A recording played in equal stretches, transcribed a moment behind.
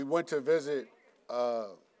went to visit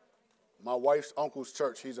my wife's uncle's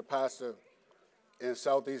church. He's a pastor in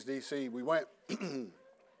Southeast D.C. We went,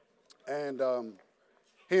 and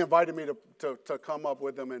he invited me to come up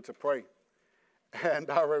with him and to pray.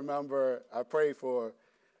 And I remember I prayed for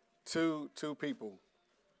two people.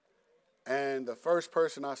 And the first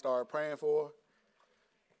person I started praying for,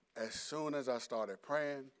 as soon as I started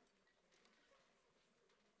praying,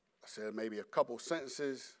 I said maybe a couple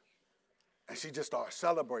sentences, and she just started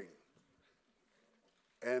celebrating.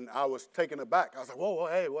 And I was taken aback. I was like, whoa,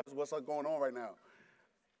 hey, what's going on right now?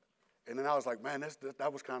 And then I was like, man,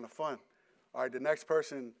 that was kind of fun. All right, the next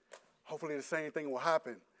person, hopefully the same thing will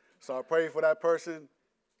happen. So I prayed for that person,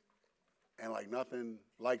 and like nothing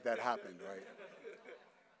like that happened, right?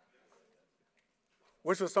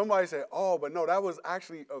 Which was somebody said, oh, but no, that was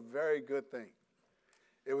actually a very good thing.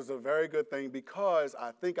 It was a very good thing because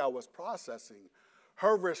I think I was processing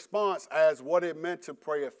her response as what it meant to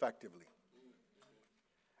pray effectively.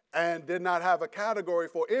 And did not have a category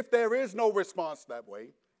for if there is no response that way,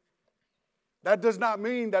 that does not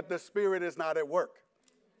mean that the Spirit is not at work.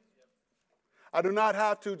 I do not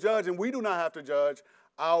have to judge, and we do not have to judge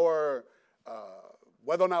our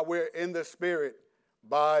whether or not we're in the Spirit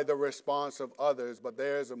by the response of others, but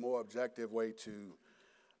there's a more objective way to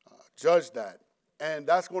judge that. And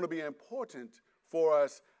that's going to be important for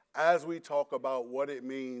us as we talk about what it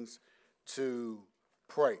means to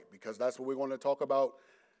pray, because that's what we're going to talk about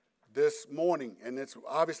this morning. And it's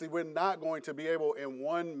obviously we're not going to be able in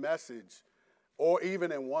one message or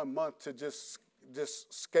even in 1 month to just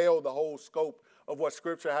scale the whole scope of what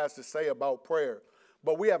Scripture has to say about prayer.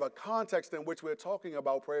 But we have a context in which we're talking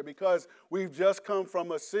about prayer because we've just come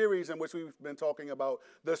from a series in which we've been talking about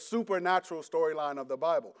the supernatural storyline of the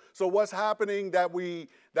Bible. So what's happening that we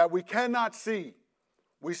cannot see?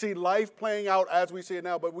 We see life playing out as we see it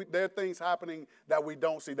now, but there are things happening that we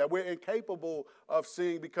don't see, that we're incapable of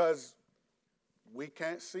seeing because we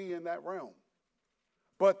can't see in that realm.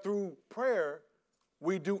 But through prayer,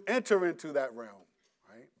 we do enter into that realm,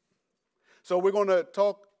 right? So we're going to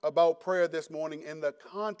talk about prayer this morning in the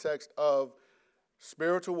context of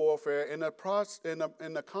spiritual warfare, in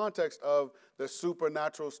the context of the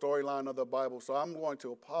supernatural storyline of the Bible. So I'm going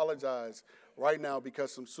to apologize right now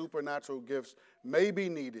because some supernatural gifts may be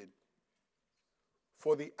needed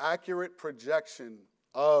for the accurate projection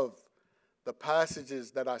of the passages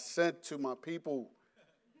that I sent to my people.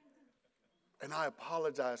 And I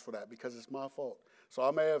apologize for that because it's my fault. So I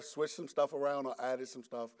may have switched some stuff around or added some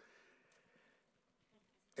stuff.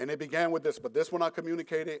 And it began with this, but this one I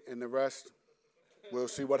communicated, and the rest, we'll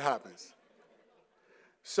see what happens.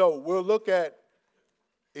 So we'll look at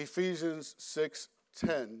Ephesians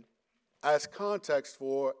 6:10 as context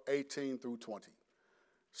for 18 through 20.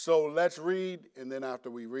 So let's read, and then after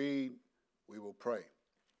we read, we will pray.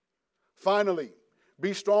 Finally,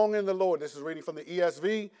 be strong in the Lord. This is reading from the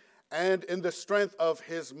ESV, and in the strength of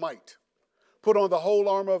his might. Put on the whole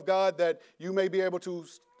armor of God that you may be able to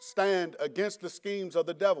stand against the schemes of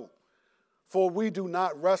the devil. For we do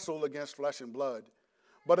not wrestle against flesh and blood,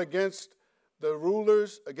 but against the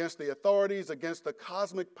rulers, against the authorities, against the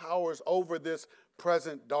cosmic powers over this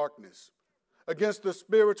present darkness, against the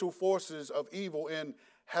spiritual forces of evil in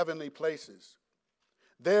heavenly places.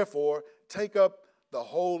 Therefore, take up the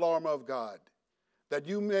whole armor of God, that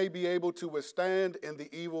you may be able to withstand in the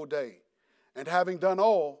evil day, and having done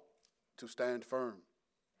all, to stand firm.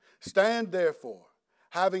 Stand therefore,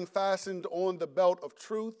 having fastened on the belt of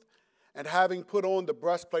truth, and having put on the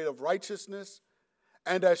breastplate of righteousness,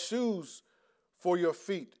 and as shoes for your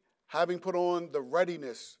feet, having put on the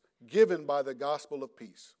readiness given by the gospel of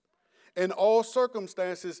peace. In all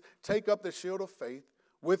circumstances, take up the shield of faith,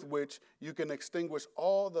 with which you can extinguish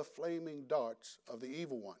all the flaming darts of the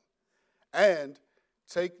evil one. And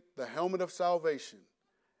take the helmet of salvation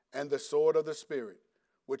and the sword of the Spirit,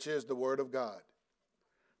 which is the word of God,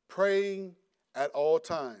 praying at all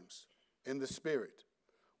times in the Spirit,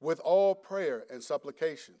 with all prayer and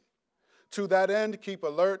supplication. To that end, keep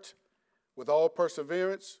alert with all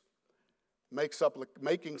perseverance,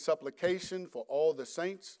 making supplication for all the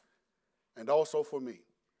saints, and also for me,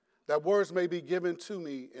 that words may be given to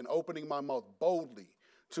me in opening my mouth boldly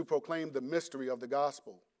to proclaim the mystery of the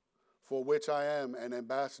gospel, for which I am an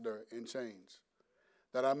ambassador in chains,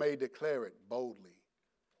 that I may declare it boldly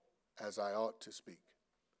as I ought to speak.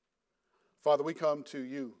 Father, we come to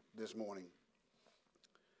you this morning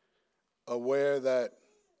aware that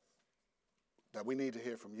we need to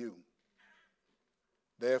hear from you.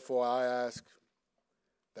 Therefore, I ask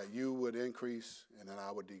that you would increase and that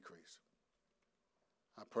I would decrease.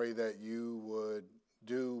 I pray that you would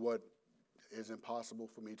do what is impossible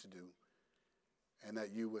for me to do, and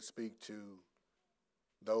that you would speak to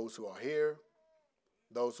those who are here,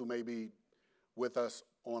 those who may be with us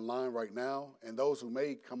online right now, and those who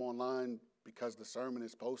may come online because the sermon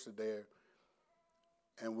is posted there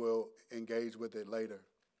and will engage with it later.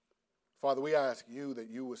 Father, we ask you that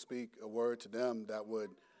you would speak a word to them that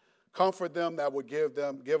would comfort them, that would give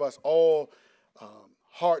us all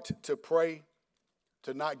heart to pray,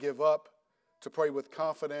 to not give up, to pray with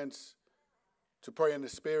confidence, to pray in the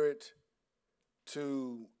Spirit,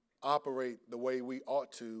 to operate the way we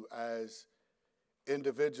ought to as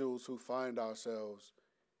individuals who find ourselves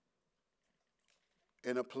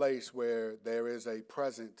in a place where there is a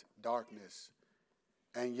present darkness,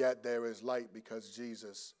 and yet there is light because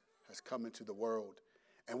Jesus has come into the world.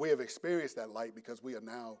 And we have experienced that light because we are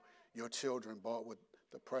now your children bought with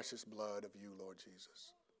the precious blood of you, Lord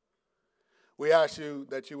Jesus. We ask you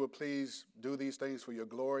that you would please do these things for your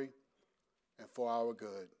glory and for our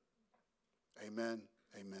good. Amen,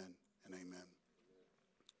 amen, and amen.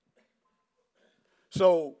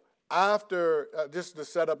 So after, just to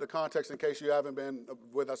set up the context in case you haven't been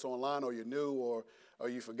with us online or you're new or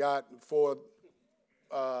you forgot,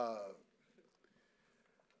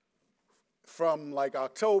 from like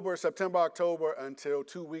September, October until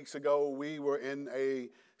 2 weeks ago, we were in a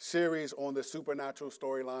series on the supernatural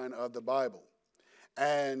storyline of the Bible.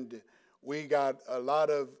 And we got a lot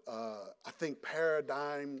of, I think,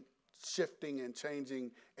 paradigm shifting and changing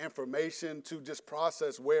information to just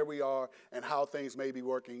process where we are and how things may be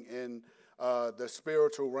working in the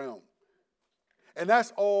spiritual realm. And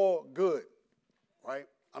that's all good, right?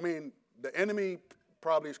 I mean, the enemy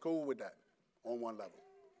probably is cool with that on one level.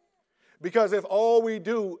 Because if all we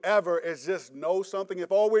do ever is just know something,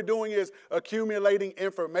 if all we're doing is accumulating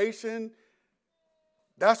information,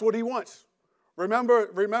 that's what he wants.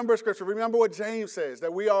 Remember Scripture. Remember what James says,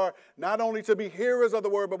 that we are not only to be hearers of the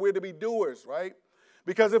word, but we're to be doers, right?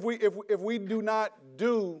 Because if we do not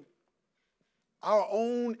do, our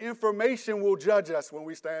own information will judge us when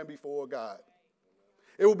we stand before God.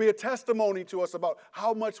 It will be a testimony to us about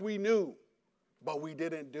how much we knew, but we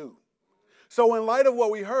didn't do. So in light of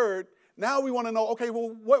what we heard, now we want to know, okay,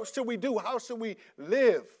 well, what should we do? How should we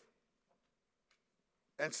live?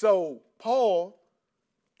 And so Paul,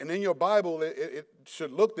 and in your Bible, it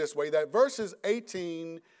should look this way, that verses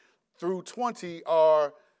 18 through 20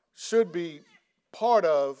 should be part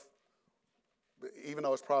of, even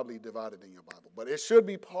though it's probably divided in your Bible, but it should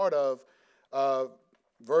be part of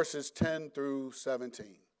verses 10 through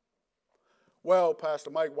 17. Well,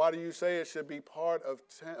 Pastor Mike, why do you say it should be part of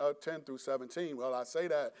 10 through 17? Well, I say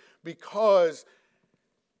that because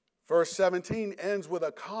verse 17 ends with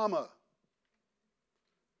a comma.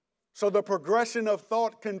 So the progression of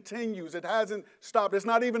thought continues. It hasn't stopped. It's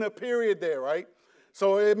not even a period there, right?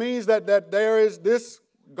 So it means that there is, this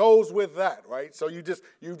goes with that, right? So you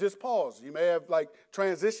just pause. You may have like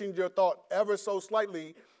transitioned your thought ever so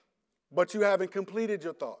slightly, but you haven't completed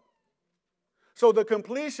your thought. So the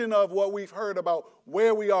completion of what we've heard about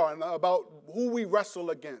where we are and about who we wrestle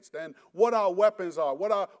against and what our weapons are,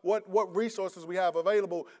 what resources we have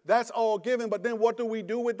available, that's all given. But then what do we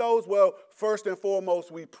do with those? Well, first and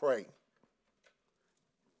foremost, we pray.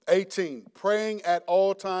 18, praying at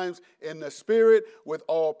all times in the Spirit with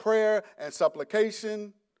all prayer and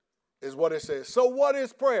supplication is what it says. So what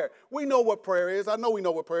is prayer? We know what prayer is. I know we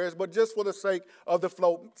know what prayer is, but just for the sake of the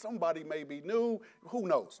flow, somebody may be new. Who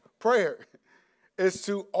knows? Prayer is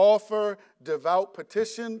to offer devout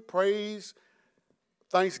petition, praise,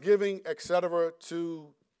 thanksgiving, etc. to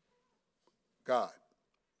God.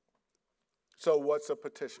 So what's a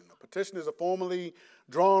petition? A petition is a formally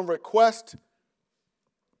drawn request,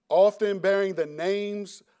 often bearing the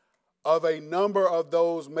names of a number of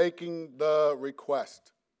those making the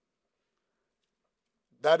request.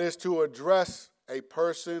 That is to address a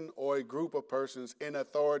person or a group of persons in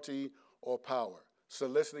authority or power,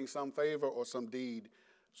 soliciting some favor or some deed,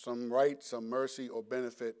 some right, some mercy or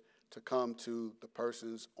benefit to come to the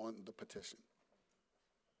persons on the petition.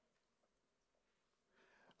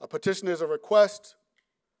 A petition is a request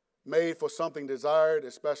made for something desired,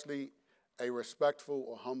 especially a respectful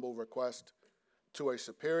or humble request to a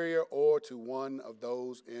superior or to one of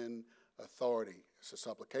those in authority. It's a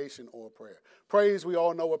supplication or a prayer. Praise, we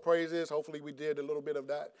all know what praise is. Hopefully we did a little bit of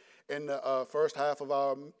that in the first half of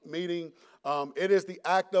our meeting. It is the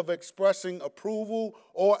act of expressing approval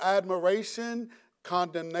or admiration,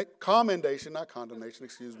 commendation, not condemnation,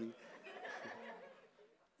 excuse me.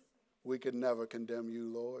 We could never condemn you,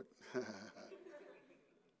 Lord.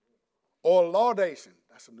 Or laudation.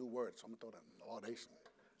 That's a new word, so I'm going to throw that in, laudation.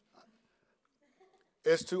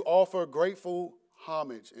 It's to offer grateful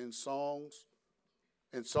homage in song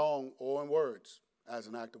or in words. as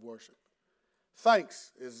an act of worship.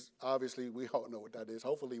 Thanks is obviously, we all know what that is.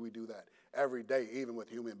 Hopefully we do that every day, even with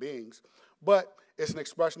human beings. But it's an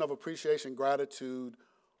expression of appreciation, gratitude,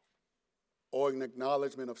 or an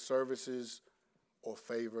acknowledgement of services or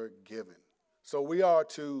favor given. So we are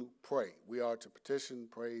to pray. We are to petition,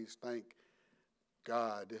 praise, thank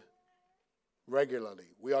God regularly.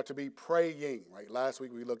 We are to be praying, right? Last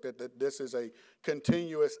week we looked at that this is a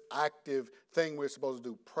continuous, active thing we're supposed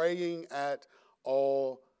to do. Praying at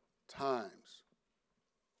all times.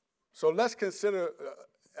 So let's consider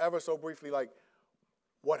ever so briefly, like,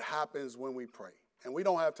 what happens when we pray. And we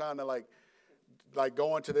don't have time to, like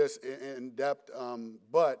go into this in depth,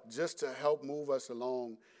 but just to help move us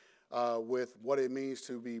along with what it means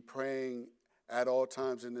to be praying at all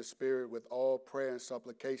times in the Spirit with all prayer and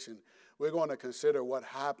supplication, we're going to consider what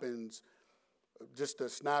happens, just the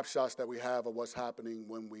snapshots that we have of what's happening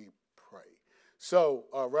when we pray. So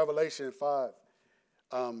Revelation 5,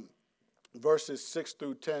 verses 6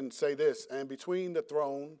 through 10 say this, "And between the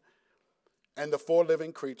throne and the four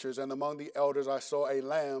living creatures and among the elders I saw a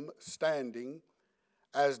lamb standing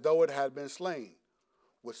as though it had been slain,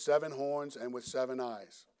 with 7 horns and with 7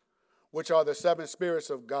 eyes, which are the 7 spirits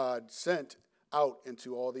of God sent out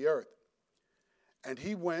into all the earth. And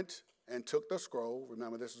he went and took the scroll."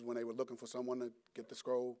 Remember, this is when they were looking for someone to get the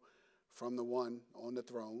scroll from the one on the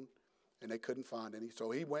throne, and they couldn't find any.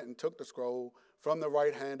 So he went and took the scroll from the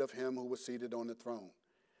right hand of him who was seated on the throne.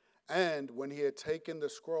 And when he had taken the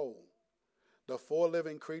scroll, the 4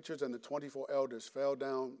 living creatures and the 24 elders fell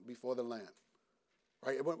down before the Lamb.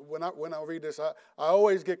 Right? When I read this, I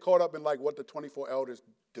always get caught up in like what the 24 elders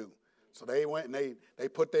do. So they went and they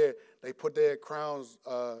put their crowns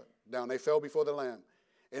down. They fell before the Lamb.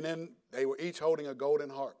 And then they were each holding a golden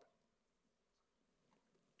harp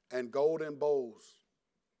and golden bowls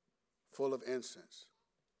full of incense,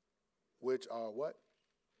 which are what?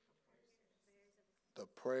 The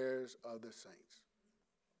prayers of the saints.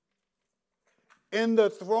 In the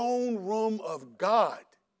throne room of God,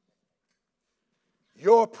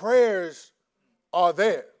 your prayers are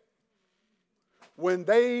there. When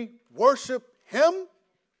they worship him,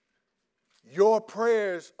 your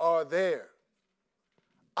prayers are there.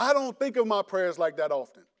 I don't think of my prayers like that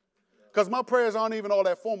often, because my prayers aren't even all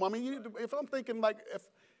that formal. I mean, if I'm thinking like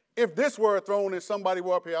if this were a throne and somebody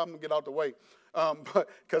were up here, I'm going to get out the way,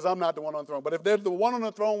 because I'm not the one on the throne. But if the one on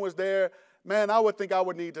the throne was there, man, I would think I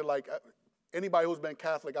would need to, like, anybody who's been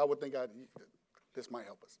Catholic, I would think this might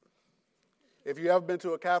help us. If you ever been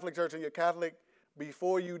to a Catholic church and you're Catholic,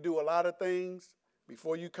 before you do a lot of things,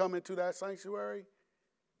 before you come into that sanctuary,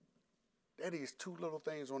 there are these 2 little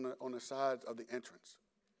things on the sides of the entrance,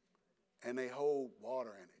 and they hold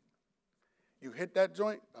water in it. You hit that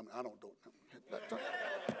joint. I mean, I don't do it. Hit that joint.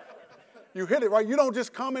 You hit it, right? You don't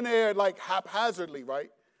just come in there like haphazardly,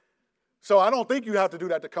 right? So I don't think you have to do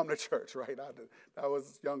that to come to church, right? I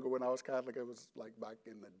was younger when I was Catholic. It was like back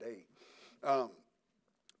in the day.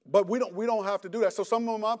 But we don't have to do that. So some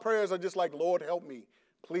of my prayers are just like, Lord, help me,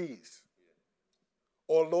 please.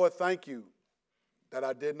 Or Lord, thank you that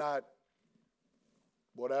I did not,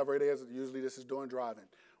 whatever it is, usually this is during driving,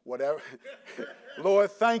 whatever.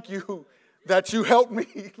 Lord, thank you that you helped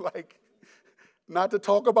me, like, not to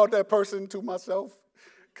talk about that person to myself,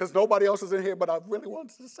 because nobody else is in here, but I really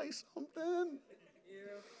wanted to say something.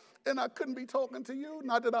 Yeah. And I couldn't be talking to you.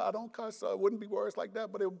 Not that I don't cuss, so it wouldn't be words like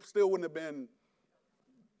that, but it still wouldn't have been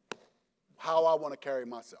how I want to carry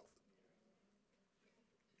myself.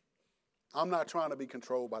 I'm not trying to be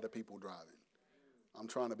controlled by the people driving. I'm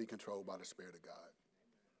trying to be controlled by the Spirit of God.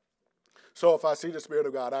 So if I see the Spirit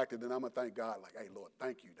of God active, then I'm going to thank God, like, hey, Lord,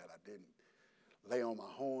 thank you that I didn't lay on my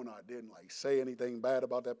horn, or I didn't, like, say anything bad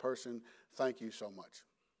about that person. Thank you so much.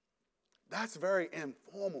 That's very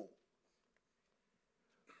informal.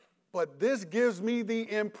 But this gives me the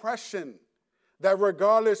impression that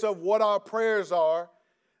regardless of what our prayers are,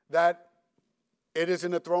 that it is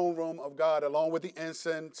in the throne room of God, along with the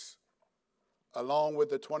incense, along with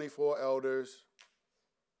the 24 elders,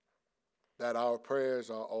 that our prayers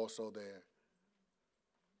are also there.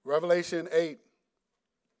 Revelation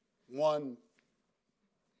 8:1.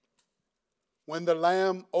 When the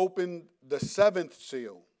Lamb opened the 7th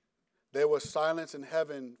seal, there was silence in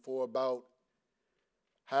heaven for about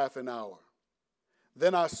half an hour.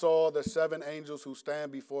 Then I saw the 7 angels who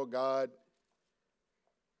stand before God,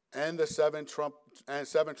 and the 7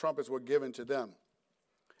 trumpets were given to them.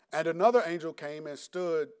 And another angel came and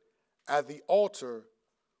stood at the altar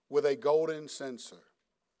with a golden censer.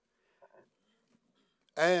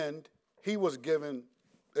 And he was given,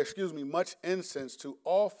 much incense to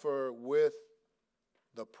offer with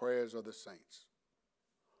the prayers of the saints.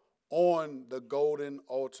 on the golden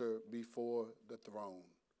altar before the throne.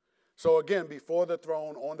 So again, before the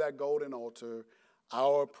throne, on that golden altar,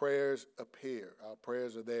 our prayers appear. Our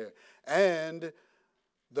prayers are there. And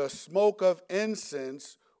the smoke of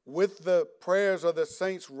incense with the prayers of the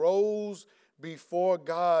saints rose before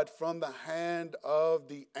God from the hand of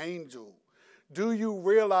the angel. Do you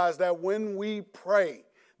realize that when we pray,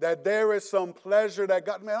 that there is some pleasure that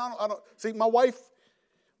God, man, I don't see, my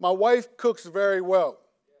wife cooks very well.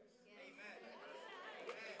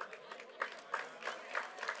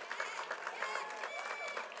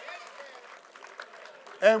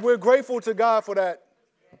 And we're grateful to God for that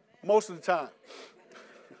most of the time.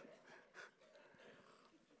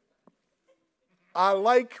 I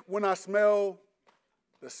like when I smell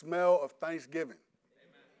the smell of Thanksgiving.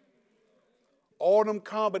 All them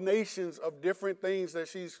combinations of different things that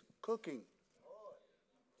she's cooking.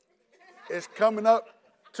 It's coming up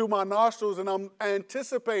to my nostrils, and I'm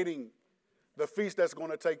anticipating the feast that's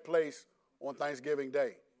going to take place on Thanksgiving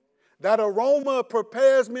Day. That aroma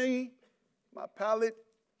prepares me, my palate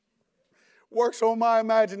works on my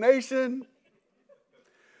imagination,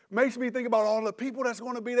 makes me think about all the people that's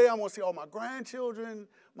going to be there. I want to see all my grandchildren,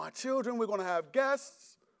 my children. We're going to have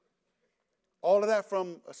guests. All of that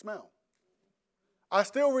from a smell. I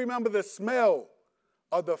still remember the smell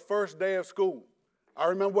of the first day of school. I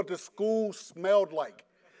remember what the school smelled like.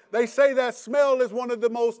 They say that smell is one of the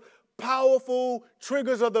most powerful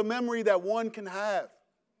triggers of the memory that one can have.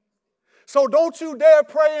 So don't you dare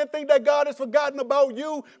pray and think that God has forgotten about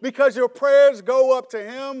you, because your prayers go up to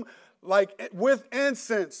him like with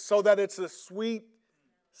incense, so that it's a sweet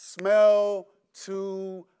smell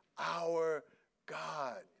to our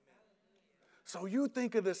God. So you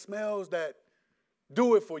think of the smells that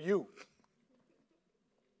do it for you.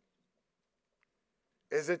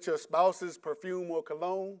 Is it your spouse's perfume or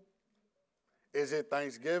cologne? Is it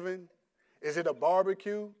Thanksgiving? Is it a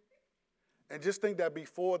barbecue? And just think that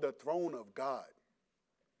before the throne of God,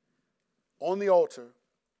 on the altar,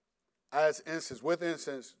 as incense, with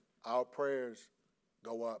incense, our prayers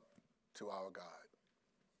go up to our God.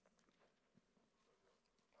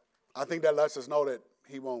 I think that lets us know that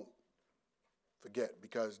he won't forget,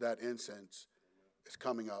 because that incense is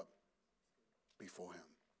coming up before him.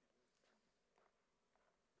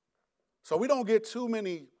 So we don't get too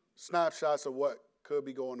many snapshots of what could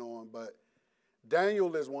be going on, but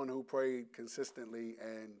Daniel is one who prayed consistently,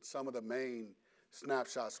 and some of the main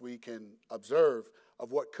snapshots we can observe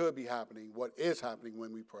of what could be happening, what is happening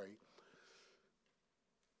when we pray,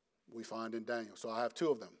 we find in Daniel. So I have two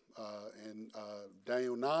of them. In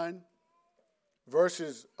Daniel 9,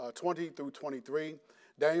 verses 20 through 23,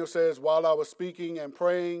 Daniel says, while I was speaking and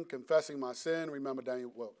praying, confessing my sin, remember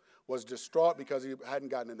Daniel was distraught because he hadn't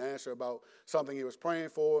gotten an answer about something he was praying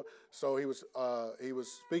for. So he was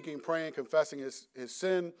speaking, praying, confessing his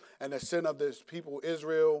sin and the sin of this people,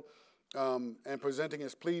 Israel, and presenting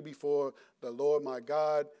his plea before the Lord my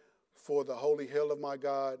God for the holy hill of my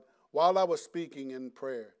God. While I was speaking in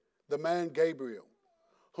prayer, the man Gabriel,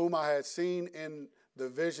 whom I had seen in the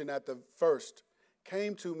vision at the first,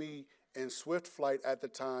 came to me in swift flight at the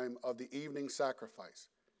time of the evening sacrifice.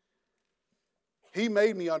 He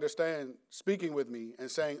made me understand, speaking with me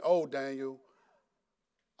and saying, "Oh, Daniel,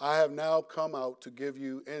 I have now come out to give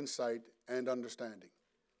you insight and understanding."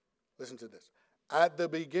 Listen to this. At the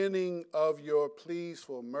beginning of your pleas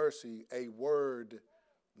for mercy, a word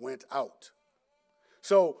went out.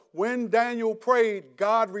 So when Daniel prayed,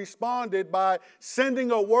 God responded by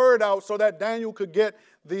sending a word out so that Daniel could get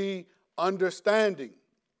the understanding.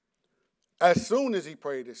 As soon as he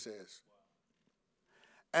prayed, it says,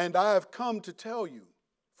 "And I have come to tell you,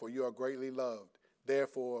 for you are greatly loved.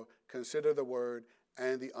 Therefore, consider the word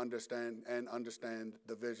and understand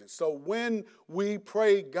the vision." So when we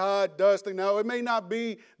pray, God does things. Now, it may not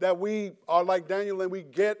be that we are like Daniel and we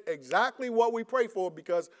get exactly what we pray for,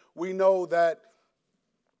 because we know that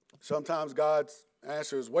sometimes God's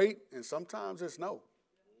answer is wait, and sometimes it's no.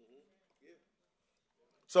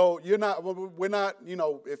 So we're not,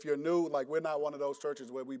 if you're new, like we're not one of those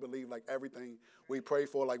churches where we believe like everything we pray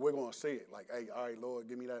for, like we're going to see it. Like, hey, all right, Lord,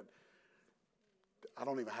 give me that. I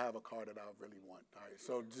don't even have a car that I really want. All right,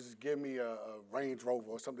 so just give me a Range Rover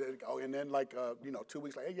or something. Oh, and then 2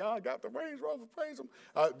 weeks later, hey, y'all got the Range Rover, praise him.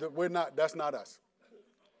 That's not us.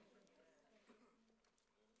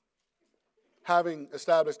 Having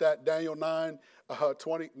established that, Daniel 9,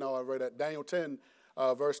 20, no, I read that. Daniel 10,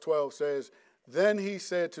 verse 12 says, "Then he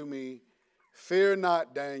said to me, fear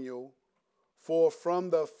not, Daniel, for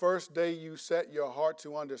from the first day you set your heart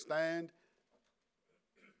to understand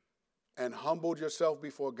and humbled yourself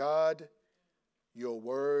before God, your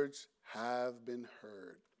words have been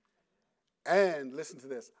heard. And listen to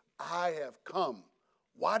this. I have come.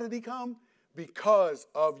 Why did he come? Because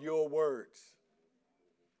of your words.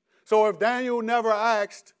 So if Daniel never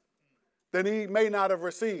asked, then he may not have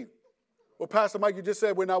received. Well, Pastor Mike, you just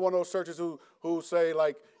said we're not one of those churches who say,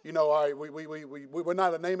 like, all right, we're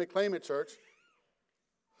not a name it, claim it church.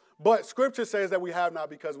 But Scripture says that we have not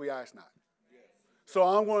because we ask not. So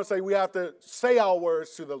I'm going to say we have to say our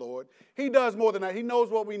words to the Lord. He does more than that. He knows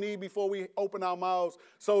what we need before we open our mouths.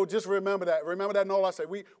 So just remember that. Remember that in all I say.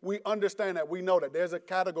 We understand that. We know that. There's a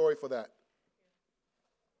category for that.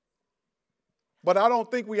 But I don't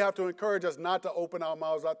think we have to encourage us not to open our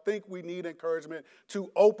mouths. I think we need encouragement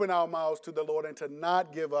to open our mouths to the Lord and to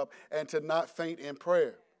not give up and to not faint in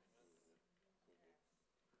prayer.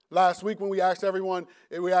 Last week when we asked everyone,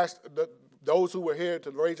 we asked those who were here to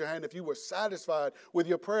raise your hand if you were satisfied with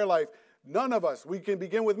your prayer life. None of us. We can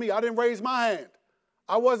begin with me. I didn't raise my hand.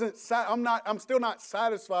 I'm still not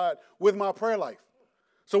satisfied with my prayer life.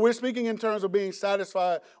 So we're speaking in terms of being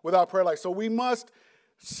satisfied with our prayer life. So we must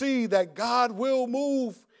see that God will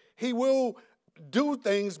move. He will do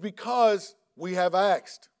things because we have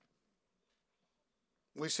asked.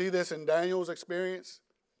 We see this in Daniel's experience.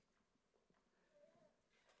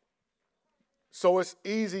 So it's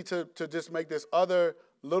easy to just make this other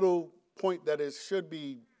little point that should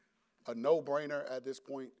be a no-brainer at this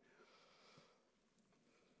point.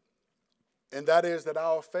 And that is that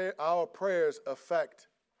our prayers affect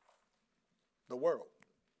the world.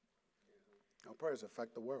 Our prayers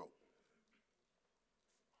affect the world.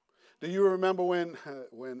 Do you remember when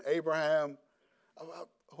Abraham,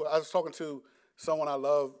 I was talking to someone I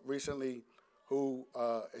love recently who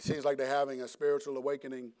it seems like they're having a spiritual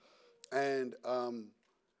awakening. And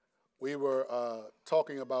we were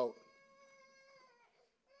talking about,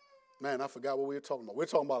 man, I forgot what we were talking about. We're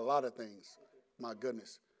talking about a lot of things. My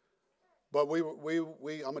goodness. But I'm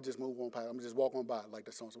going to just move on past. I'm going to just walk on by, like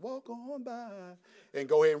the song says, walk on by, and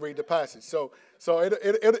go ahead and read the passage. So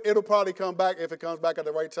it'll probably come back. If it comes back at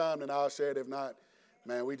the right time, then I'll share it. If not,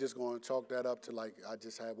 man, we just going to chalk that up to like I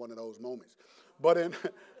just had one of those moments. But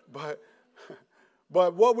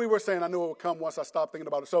what we were saying, I knew it would come once I stopped thinking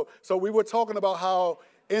about it. So we were talking about how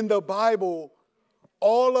in the Bible,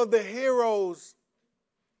 all of the heroes,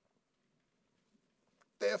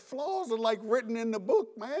 their flaws are like written in the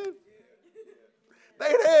book, man.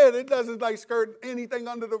 They there. It doesn't like skirt anything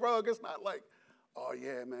under the rug. It's not like, oh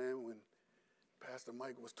yeah, man, when Pastor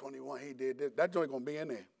Mike was 21, he did this. That joint gonna be in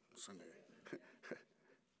there.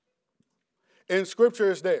 In Scripture,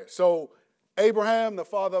 it's there. So Abraham, the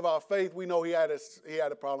father of our faith, we know he had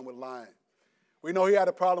a problem with lying. We know he had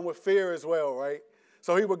a problem with fear as well, right?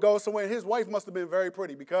 So he would go somewhere, and his wife must have been very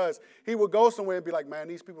pretty because he would go somewhere and be like, man,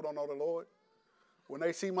 these people don't know the Lord. When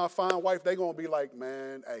they see my fine wife, they're going to be like,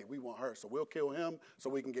 man, hey, we want her, so we'll kill him so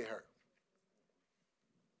we can get her.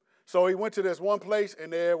 So he went to this one place,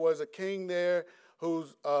 and there was a king there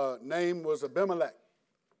whose name was Abimelech.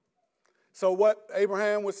 So what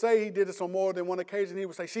Abraham would say, he did this on more than one occasion, he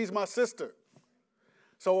would say, she's my sister.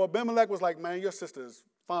 So Abimelech was like, man, your sister is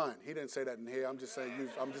fine. He didn't say that in here. I'm just saying,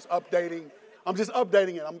 I'm just updating it. I'm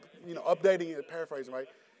updating it, paraphrasing, right?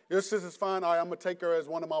 Your sister's fine. All right, I'm going to take her as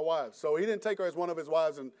one of my wives. So he didn't take her as one of his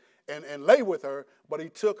wives and lay with her, but he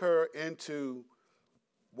took her into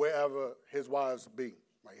wherever his wives be.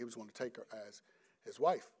 Right? He was going to take her as his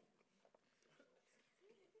wife.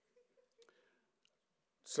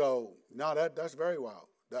 So, no, that's very wild.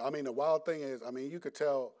 I mean, the wild thing is, I mean, you could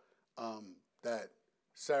tell that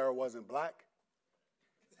Sarah wasn't black.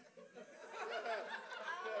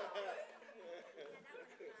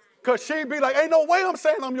 Because she'd be like, ain't no way I'm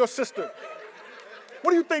saying I'm your sister.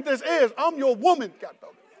 What do you think this is? I'm your woman.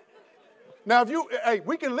 Now,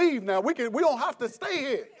 we can leave now. We don't have to stay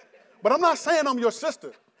here. But I'm not saying I'm your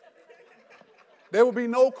sister. There will be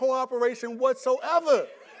no cooperation whatsoever.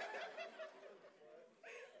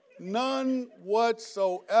 None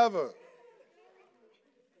whatsoever.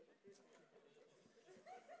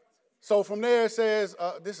 So from there it says,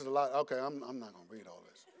 this is a lot. Okay, I'm not going to read all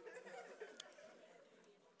this.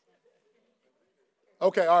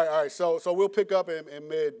 Okay, all right. So we'll pick up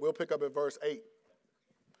we'll pick up at verse 8.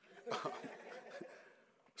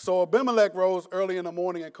 So Abimelech rose early in the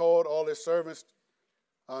morning and called all his servants.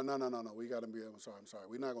 No. We got to be, I'm sorry.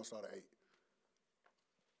 We're not going to start at 8.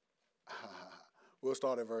 We'll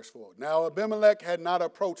start at verse 4. Now Abimelech had not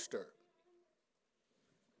approached her.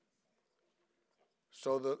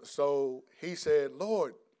 So he said,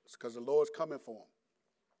 Lord, because the Lord's coming for him.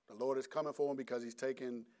 The Lord is coming for him because he's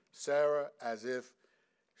taking Sarah as if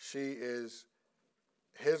she is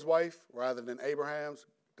his wife rather than Abraham's.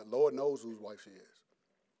 The Lord knows whose wife she is.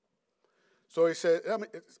 So he said,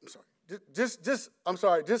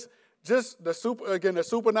 the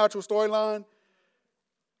supernatural storyline.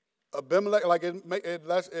 Abimelech, like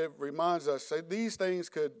it reminds us, say these things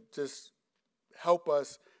could just help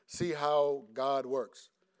us see how God works.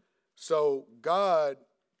 So God,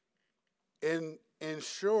 in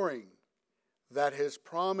ensuring that his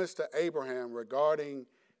promise to Abraham regarding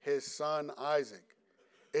his son Isaac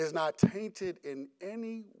is not tainted in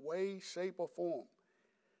any way, shape, or form.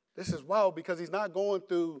 This is wild because he's not going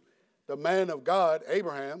through the man of God,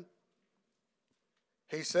 Abraham.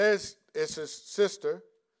 He says it's his sister.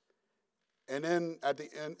 And then at the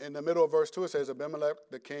end, in the middle of verse 2, it says, Abimelech,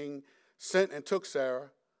 the king, sent and took Sarah.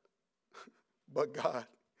 But God,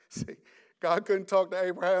 see, God couldn't talk to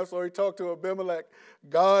Abraham, so he talked to Abimelech.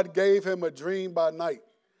 God gave him a dream by night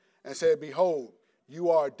and said, behold, you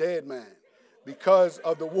are a dead man because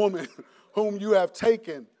of the woman whom you have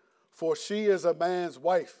taken, for she is a man's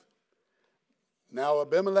wife. Now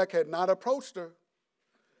Abimelech had not approached her.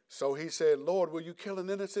 So he said, Lord, will you kill an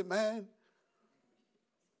innocent man?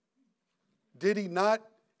 Did he not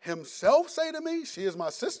himself say to me, she is my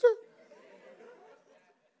sister?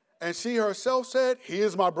 And she herself said, he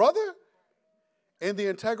is my brother? In the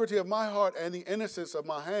integrity of my heart and the innocence of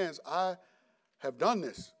my hands, I have done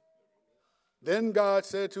this. Then God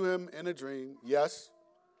said to him in a dream, yes,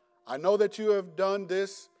 I know that you have done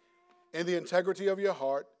this in the integrity of your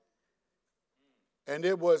heart, and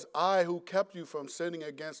it was I who kept you from sinning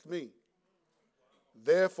against me.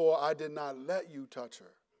 Therefore, I did not let you touch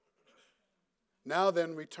her. Now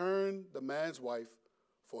then, return the man's wife,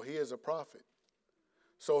 for he is a prophet.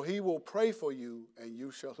 So he will pray for you, and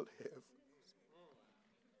you shall live.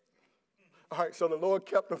 All right, so the Lord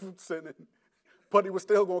kept him from sinning, but he was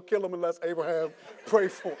still going to kill him unless Abraham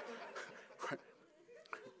prayed for him. Right.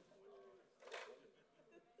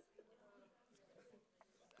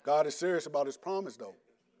 God is serious about his promise, though.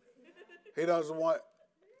 He doesn't want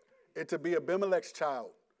it to be Abimelech's child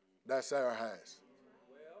that Sarah has.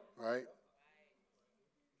 Right?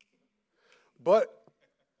 But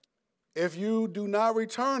if you do not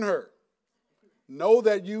return her, know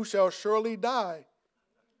that you shall surely die,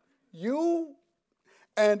 you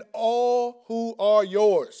and all who are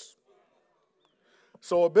yours.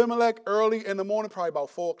 So Abimelech, early in the morning, probably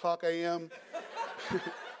about 4 o'clock a.m.,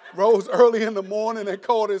 rose early in the morning and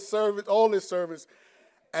called his servants, all his servants,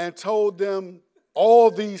 and told them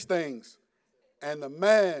all these things. And the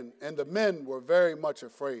men were very much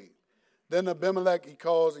afraid. Then Abimelech, he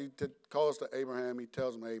calls to Abraham. He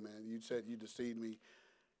tells him, hey, man, you said you deceived me.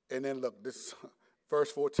 And then look, this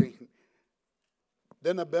verse 14.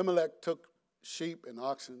 Then Abimelech took sheep and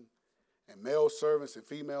oxen and male servants and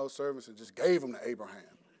female servants and just gave them to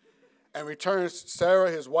Abraham and returned Sarah,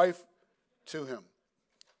 his wife, to him.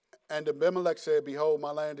 And Abimelech said, behold,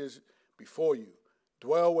 my land is before you.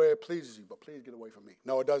 Dwell where it pleases you, but please get away from me.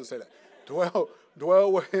 No, it doesn't say that.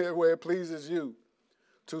 Dwell where it pleases you.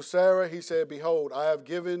 To Sarah, he said, behold, I have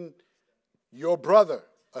given your brother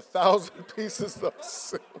 1,000 pieces of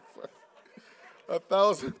silver.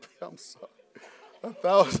 1,000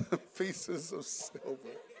 pieces of silver.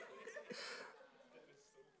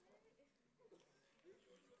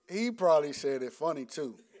 He probably said it funny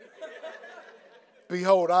too.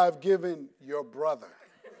 Behold, I have given your brother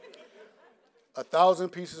 1,000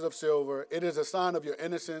 pieces of silver. It is a sign of your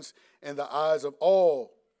innocence in the eyes of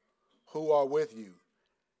all who are with you.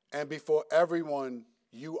 And before everyone,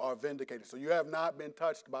 you are vindicated. So you have not been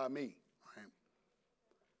touched by me. Right?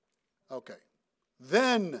 Okay.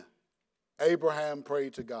 Then Abraham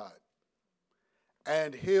prayed to God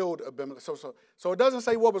and healed Abimelech. So it doesn't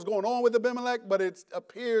say what was going on with Abimelech, but it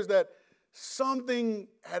appears that something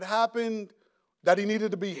had happened that he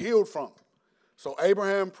needed to be healed from. So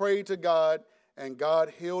Abraham prayed to God, and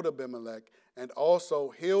God healed Abimelech and also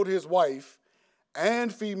healed his wife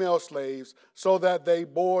and female slaves so that they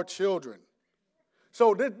bore children.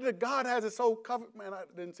 So God has it so covered. Man, I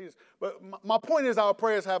didn't see this. But my point is our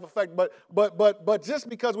prayers have effect. But just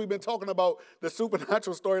because we've been talking about the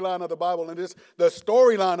supernatural storyline of the Bible and the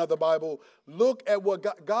storyline of the Bible, look at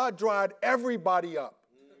what God dried everybody up.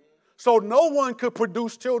 So no one could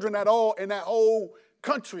produce children at all in that whole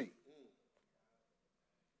country.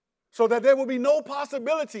 So that there would be no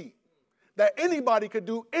possibility that anybody could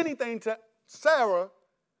do anything to Sarah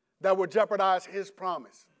that would jeopardize his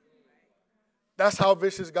promise. That's how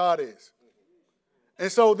vicious God is.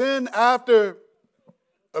 And so then after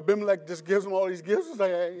Abimelech just gives him all these gifts, he's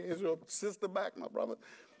like, hey, is your sister back, my brother?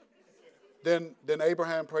 Then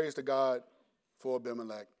Abraham prays to God for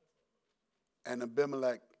Abimelech. And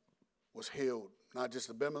Abimelech was healed. Not just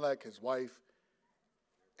Abimelech, his wife,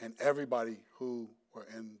 and everybody who were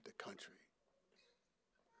in the country.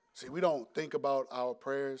 See, we don't think about our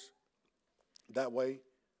prayers that way.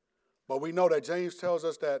 But we know that James tells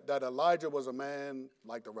us that Elijah was a man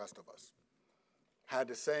like the rest of us. Had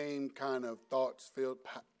the same kind of thoughts, filled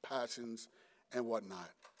passions, and whatnot.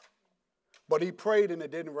 But he prayed and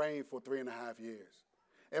it didn't rain for 3.5 years.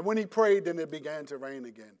 And when he prayed, then it began to rain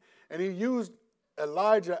again. And he used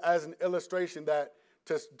Elijah as an illustration that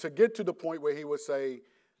to get to the point where he would say,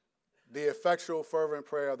 the effectual, fervent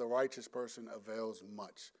prayer of the righteous person avails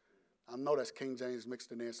much. I know that's King James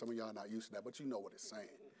mixed in there. Some of y'all are not used to that, but you know what it's saying.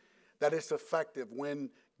 That it's effective when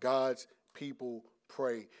God's people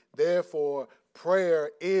pray. Therefore, prayer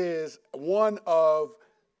is one of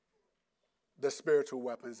the spiritual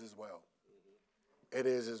weapons as well. It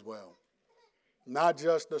is as well. Not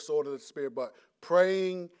just the sword of the Spirit, but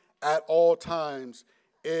praying at all times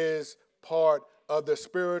is part of the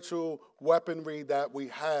spiritual weaponry that we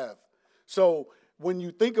have. So when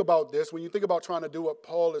you think about this, when you think about trying to do what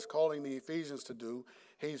Paul is calling the Ephesians to do,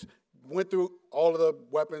 he's went through all of the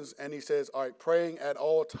weapons and he says, all right, praying at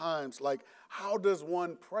all times. Like, how does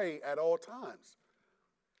one pray at all times?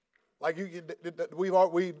 Like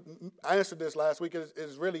we answered this last week. It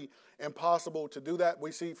is really impossible to do that.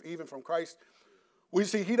 We see even from Christ, we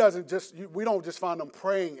see we don't just find him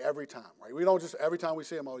praying every time, right? We don't just, every time we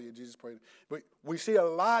see him, oh yeah, Jesus prayed. But we see a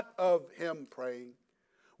lot of him praying.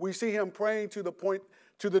 We see him praying to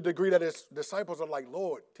the degree that his disciples are like,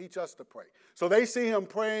 Lord, teach us to pray. So they see him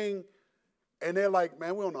praying and they're like,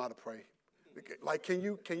 man, we don't know how to pray. Like, can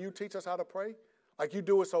you teach us how to pray? Like you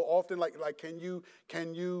do it so often, like can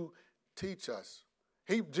you teach us?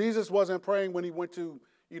 Jesus wasn't praying when he went to,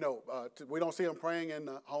 we don't see him praying in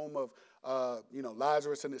the home of,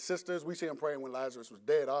 Lazarus and his sisters. We see him praying when Lazarus was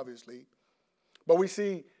dead, obviously. But we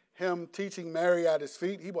see him teaching Mary at his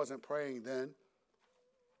feet. He wasn't praying then.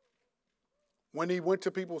 When he went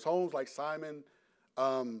to people's homes like Simon,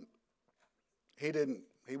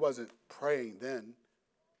 he wasn't praying then.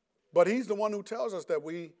 But he's the one who tells us that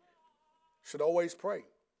we should always pray.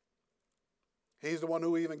 He's the one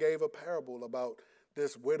who even gave a parable about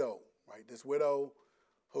this widow, right? This widow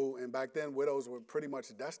who, and back then widows were pretty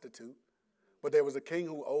much destitute. But there was a king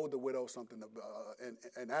who owed the widow something.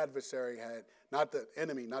 An adversary had, not the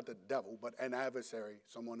enemy, not the devil, but an adversary,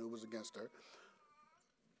 someone who was against her,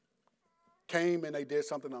 came and they did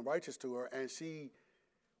something unrighteous to her, and she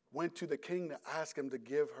went to the king to ask him to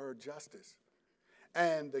give her justice.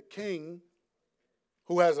 And the king,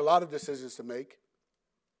 who has a lot of decisions to make,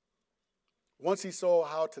 once he saw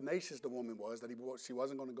how tenacious the woman was, that she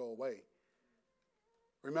wasn't going to go away.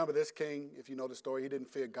 Remember, this king, if you know the story, he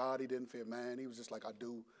didn't fear God, he didn't fear man. He was just like, I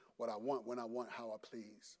do what I want, when I want, how I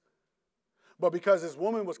please. But because this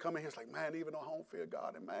woman was coming, he was like, man, even though I don't fear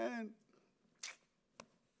God, and man,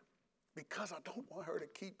 because I don't want her to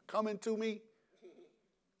keep coming to me,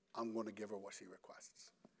 I'm going to give her what she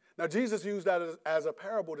requests. Now, Jesus used that as a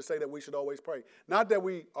parable to say that we should always pray. Not that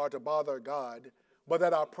we are to bother God, but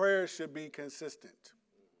that our prayers should be consistent.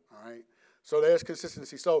 All right? So there's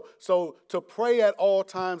consistency. So to pray at all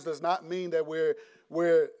times does not mean that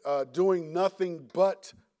we're doing nothing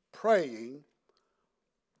but praying.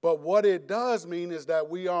 But what it does mean is that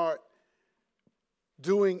we aren't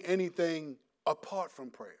doing anything apart from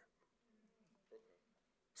prayer.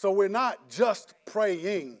 So we're not just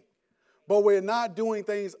praying, but we're not doing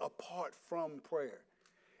things apart from prayer.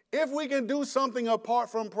 If we can do something apart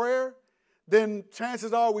from prayer, then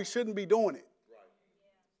chances are we shouldn't be doing it.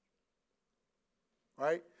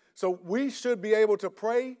 Right? So we should be able to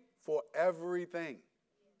pray for everything.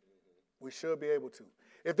 We should be able to.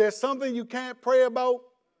 If there's something you can't pray about,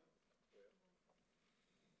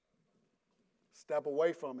 step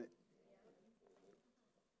away from it.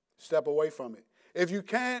 Step away from it. If you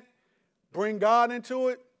can't bring God into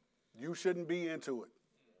it, you shouldn't be into it.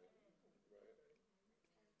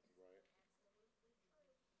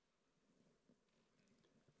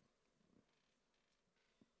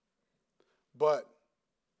 But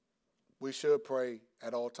we should pray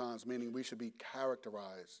at all times, meaning we should be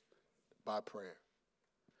characterized by prayer.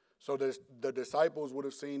 So the disciples would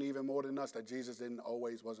have seen even more than us that Jesus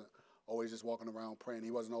wasn't always just walking around praying.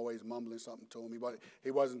 He wasn't always mumbling something to him.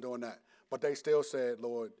 He wasn't doing that. But they still said,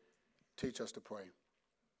 Lord, teach us to pray.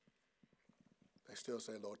 They still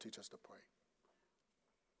say, Lord, teach us to pray.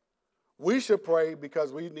 We should pray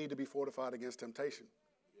because we need to be fortified against temptation.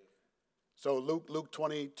 So Luke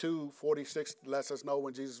 22:46 lets us know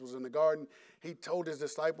when Jesus was in the garden, he told his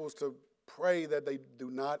disciples to pray that they do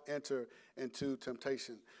not enter into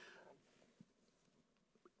temptation.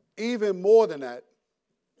 Even more than that,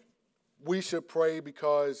 we should pray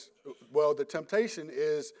because, the temptation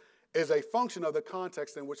is is a function of the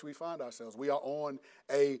context in which we find ourselves. We are on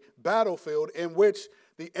a battlefield in which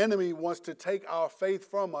the enemy wants to take our faith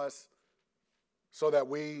from us so that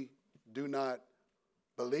we do not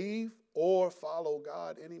believe or follow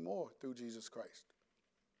God anymore through Jesus Christ.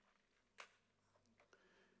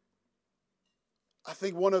 I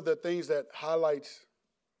think one of the things that highlights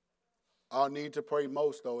our need to pray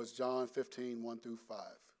most, though, is John 15, 1 through 5,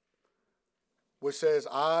 which says,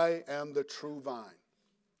 I am the true vine.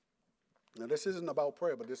 Now, this isn't about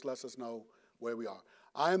prayer, but this lets us know where we are.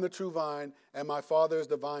 I am the true vine, and my Father is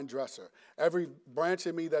the vine dresser. Every branch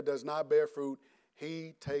in me that does not bear fruit,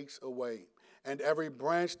 he takes away. And every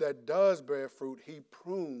branch that does bear fruit, he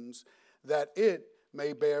prunes, that it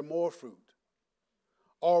may bear more fruit.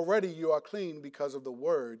 Already you are clean because of the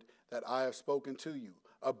word that I have spoken to you.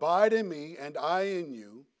 Abide in me, and I in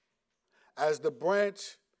you, as the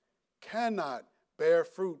branch cannot bear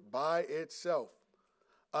fruit by itself,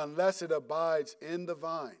 unless it abides in the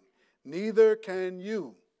vine. Neither can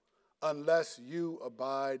you, unless you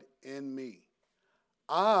abide in me.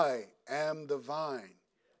 I am the vine.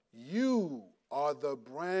 You are the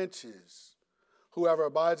branches. Whoever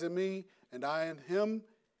abides in me, and I in him,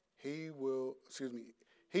 he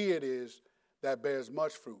it is that bears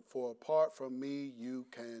much fruit. For apart from me, you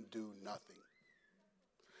can do nothing.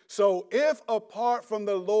 So if apart from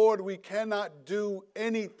the Lord we cannot do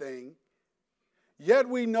anything, yet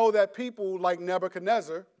we know that people like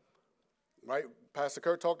Nebuchadnezzar, right? Pastor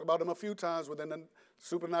Kurt talked about him a few times within the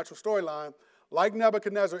supernatural storyline. Like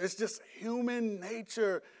Nebuchadnezzar, it's just human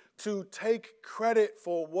nature to take credit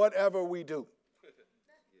for whatever we do.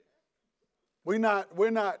 We're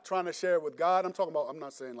not trying to share it with God. I'm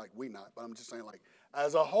not saying like we not, but I'm just saying like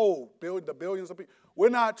as a whole, the billions of people. We're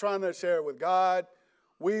not trying to share it with God.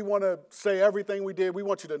 We want to say everything we did. We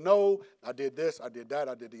want you to know, I did this, I did that,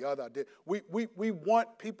 I did the other, I did. We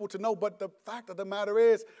want people to know, but the fact of the matter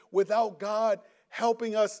is, without God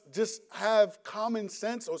helping us just have common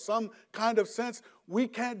sense or some kind of sense, we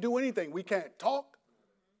can't do anything. We can't talk.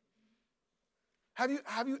 Have you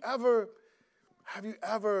ever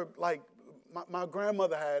like, my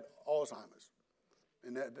grandmother had Alzheimer's,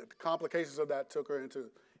 and the complications of that took her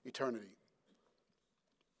into eternity.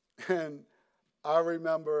 And I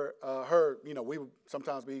remember her, we would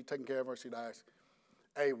sometimes be taking care of her. She'd ask,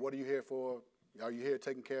 hey, what are you here for? Are you here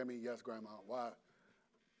taking care of me? Yes, Grandma. Why?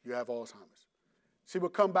 You have Alzheimer's. She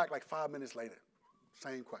would come back like 5 minutes later.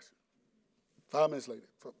 Same question. 5 minutes later,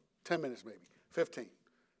 10 minutes maybe, 15,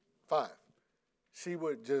 5. She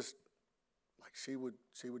would just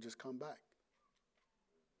come back.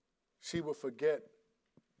 She would forget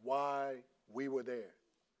why we were there.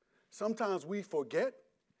 Sometimes we forget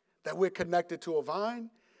that we're connected to a vine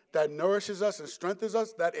that nourishes us and strengthens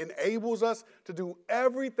us, that enables us to do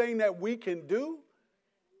everything that we can do.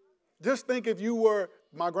 Just think if you were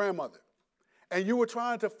my grandmother and you were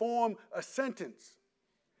trying to form a sentence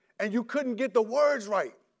and you couldn't get the words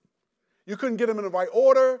right. You couldn't get them in the right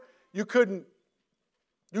order. You couldn't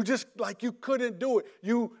do it.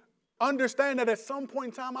 You understand that at some point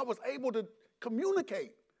in time I was able to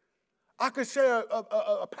communicate. I could share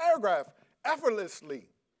a paragraph effortlessly,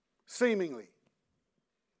 seemingly,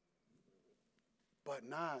 but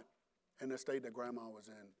not in the state that Grandma was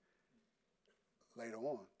in later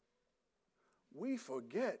on. We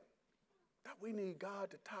forget that we need God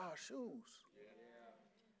to tie our shoes.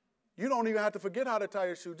 You don't even have to forget how to tie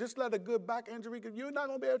your shoe. Just let a good back injury, because you're not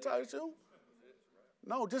going to be able to tie your shoe.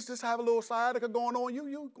 No, just have a little sciatica going on.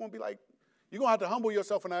 You're going to be like, you're going to have to humble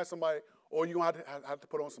yourself and ask somebody, or you're going to have to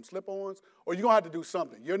put on some slip-ons, or you're going to have to do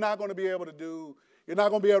something. You're not going to be able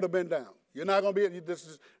to bend down. You're not going to be able to,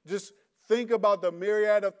 just think about the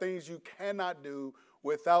myriad of things you cannot do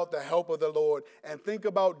without the help of the Lord. And think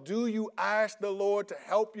about, do you ask the Lord to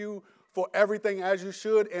help you for everything as you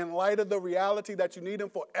should in light of the reality that you need him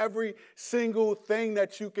for every single thing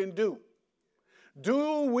that you can do?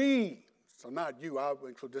 Do we? So not you, I'll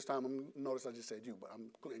include this time, notice I just said you, but I'm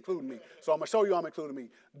including me. So I'm going to show you I'm including me.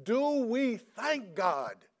 Do we thank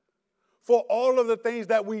God for all of the things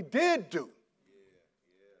that we did do?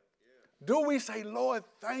 Do we say, Lord,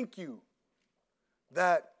 thank you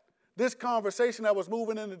that this conversation that was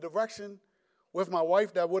moving in the direction with my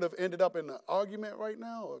wife that would have ended up in an argument right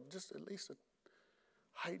now, or just at least a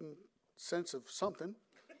heightened sense of something.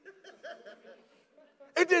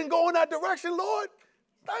 It didn't go in that direction, Lord.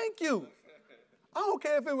 Thank you. I don't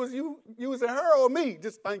care if it was you using her or me.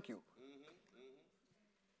 Just thank you.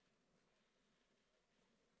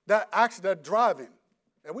 That accident, driving,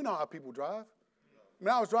 and we know how people drive. I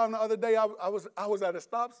mean, I was driving the other day. I was at a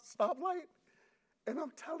stoplight, and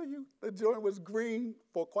I'm telling you, the joint was green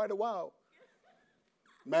for quite a while.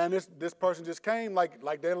 Man, this person just came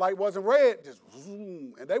like their light wasn't red, just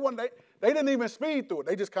zoom, and they didn't even speed through it.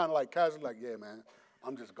 They just kind of like casually like, yeah, man,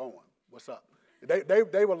 I'm just going. What's up?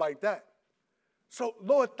 They were like that. So,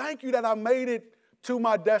 Lord, thank you that I made it to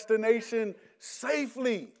my destination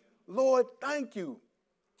safely. Lord, thank you.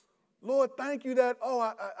 Lord, thank you that,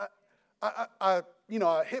 I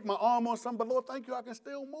hit my arm on something, but Lord, thank you I can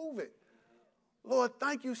still move it. Lord,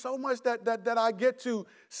 thank you so much that I get to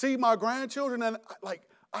see my grandchildren and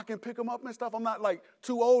I can pick them up and stuff. I'm not like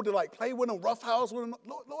too old to like play with them, roughhouse with them.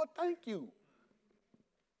 Lord, thank you.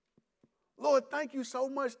 Lord, thank you so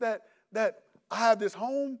much that I have this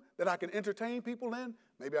home that I can entertain people in.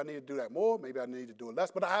 Maybe I need to do that more. Maybe I need to do it less.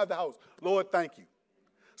 But I have the house. Lord, thank you.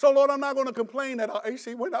 So, Lord, I'm not going to complain that our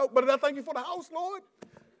AC went out, but I thank you for the house, Lord.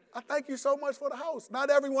 I thank you so much for the house. Not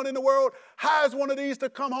everyone in the world has one of these to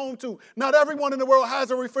come home to. Not everyone in the world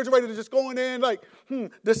has a refrigerator to just go in there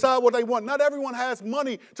and decide what they want. Not everyone has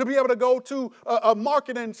money to be able to go to a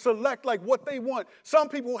market and select like what they want. Some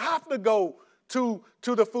people have to go to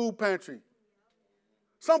the food pantry.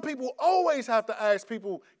 Some people always have to ask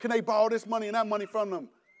people, can they borrow this money and that money from them?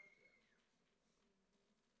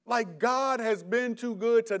 Like God has been too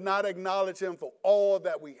good to not acknowledge him for all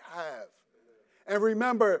that we have. And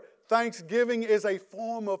remember, thanksgiving is a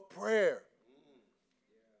form of prayer.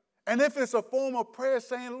 And if it's a form of prayer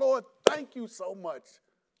saying, Lord, thank you so much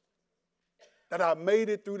that I made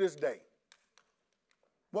it through this day.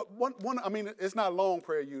 It's not long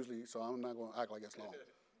prayer usually, so I'm not going to act like it's long.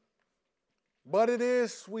 But it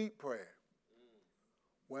is sweet prayer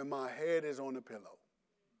when my head is on the pillow.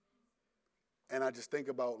 And I just think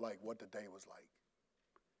about like what the day was like.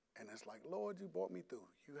 And it's like, Lord, you brought me through.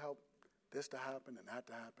 You helped this to happen and that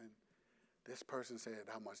to happen. This person said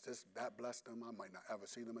how much that blessed them. I might not ever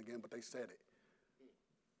see them again, but they said it.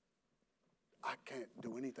 I can't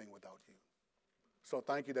do anything without you. So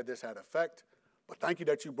thank you that this had effect. But thank you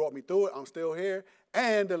that you brought me through it. I'm still here.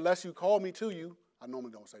 And unless you call me to you, I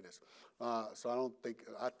normally don't say this. So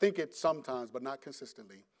I think it sometimes, but not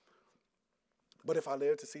consistently. But if I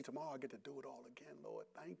live to see tomorrow, I get to do it all again. Lord,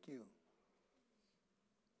 thank you.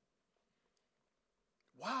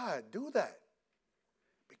 Why do that?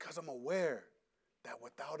 Because I'm aware that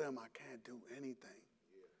without him, I can't do anything.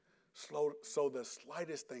 So the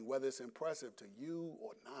slightest thing, whether it's impressive to you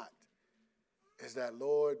or not, is that,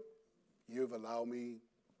 Lord, you've allowed me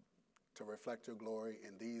to reflect your glory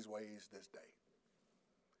in these ways this day.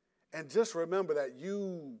 And just remember that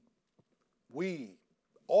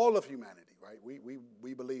all of humanity, right?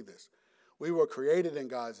 We believe this. We were created in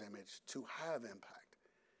God's image to have impact.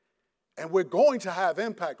 And we're going to have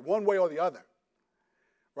impact one way or the other,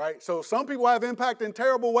 right? So some people have impact in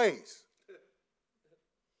terrible ways.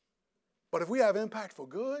 But if we have impact for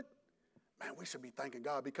good, man, we should be thanking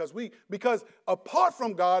God because apart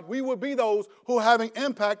from God, we would be those who are having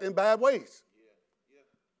impact in bad ways.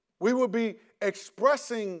 We would be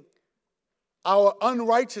expressing our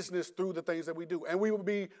unrighteousness through the things that we do. And we would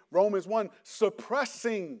be, Romans 1,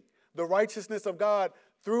 suppressing the righteousness of God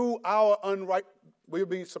through our we would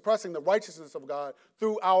be suppressing the righteousness of God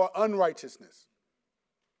through our unrighteousness.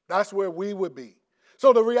 That's where we would be.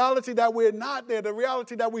 So the reality that we're not there, the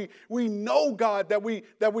reality that we know God, that we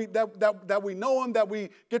know him, that we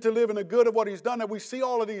get to live in the good of what he's done, that we see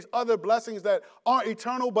all of these other blessings that aren't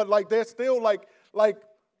eternal, but like they're still like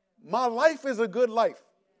my life is a good life.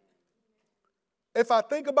 If I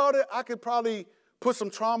think about it, I could probably put some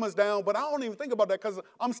traumas down, but I don't even think about that because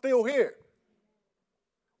I'm still here.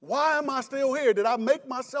 Why am I still here? Did I make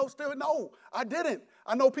myself still? No, I didn't.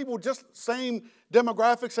 I know people just same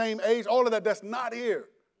demographic, same age, all of that's not here.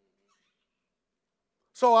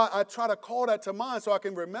 So I try to call that to mind so I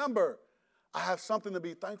can remember I have something to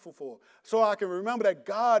be thankful for. So I can remember that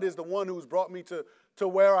God is the one who's brought me to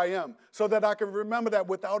where I am. So that I can remember that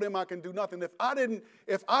without him I can do nothing. If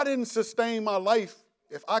I didn't sustain my life,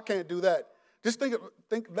 if I can't do that, just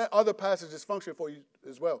think let other passages function for you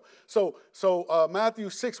as well. So Matthew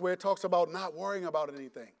 6, where it talks about not worrying about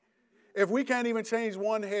anything. If we can't even change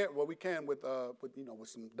one hair, well, we can with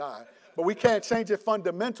some dye, but we can't change it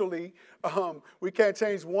fundamentally. We can't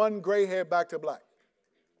change one gray hair back to black,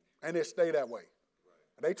 and it stay that way.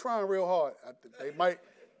 They trying real hard.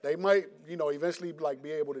 They might eventually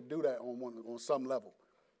be able to do that on some level.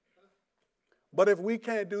 But if we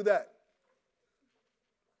can't do that,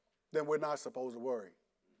 then we're not supposed to worry.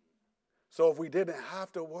 So if we didn't have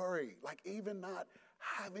to worry, even not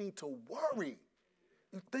having to worry,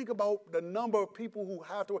 you think about the number of people who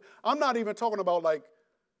have to worry. I'm not even talking about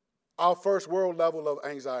our first world level of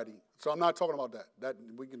anxiety. So I'm not talking about that.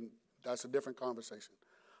 That's a different conversation.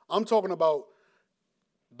 I'm talking about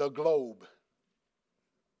the globe.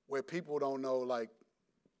 where people don't know, like,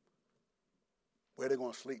 where they're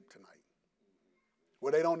going to sleep tonight,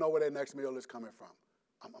 where they don't know where their next meal is coming from.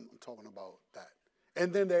 I'm talking about that.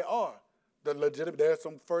 And then there are the legitimate, there's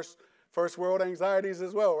some first world anxieties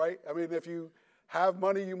as well, right? I mean, if you have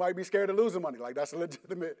money, you might be scared of losing money. Like, that's a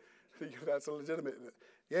legitimate,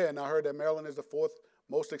 yeah, and I heard that Maryland is the 4th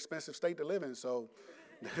most expensive state to live in, so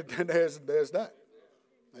then there's that.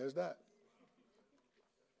 There's that.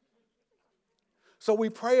 So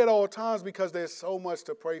we pray at all times because there's so much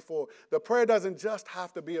to pray for. The prayer doesn't just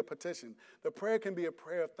have to be a petition. The prayer can be a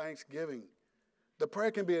prayer of thanksgiving. The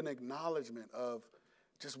prayer can be an acknowledgement of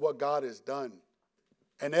just what God has done.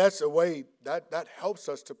 And that's a way that helps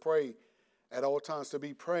us to pray at all times, to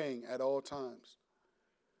be praying at all times.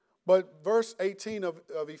 But verse 18 of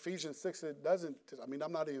Ephesians 6, it doesn't,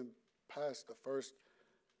 I'm not even past the first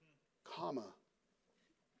comma.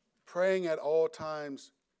 Praying at all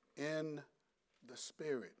times in the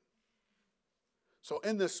Spirit. So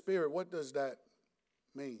in the Spirit, what does that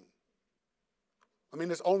mean?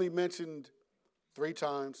 It's only mentioned 3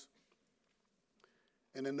 times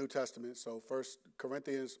in the New Testament. So 1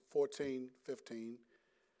 Corinthians 14:15.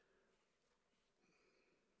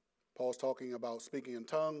 Paul's talking about speaking in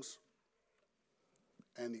tongues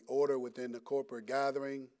and the order within the corporate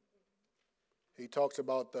gathering. He talks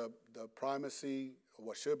about the primacy, or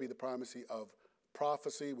what should be the primacy of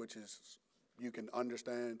prophecy, which is, you can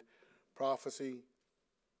understand prophecy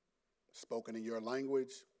spoken in your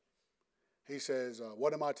language. He says,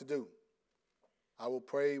 what am I to do? I will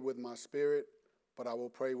pray with my spirit, but I will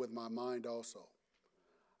pray with my mind also.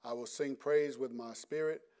 I will sing praise with my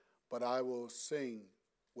spirit, but I will sing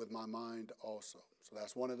with my mind also. So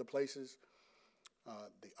that's one of the places.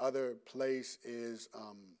 The other place is,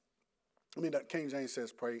 King James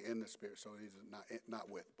says pray in the Spirit, so he's not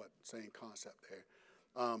with, but same concept there.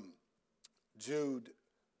 Jude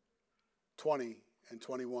 20 and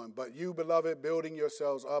 21. But you, beloved, building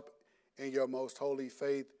yourselves up in your most holy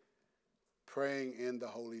faith, praying in the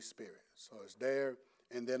Holy Spirit. So it's there.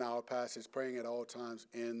 And then our passage, praying at all times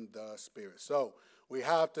in the Spirit. So we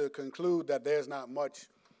have to conclude that there's not much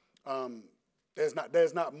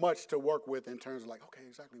to work with in terms of like, okay,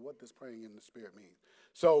 exactly what does praying in the Spirit mean?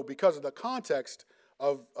 So because of the context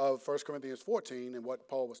of 1 Corinthians 14 and what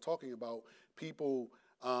Paul was talking about, people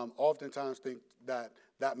oftentimes think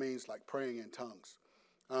that means like praying in tongues.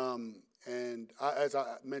 As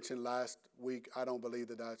I mentioned last week, I don't believe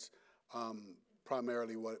that that's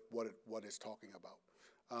primarily what it's talking about.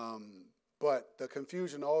 But the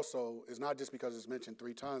confusion also is not just because it's mentioned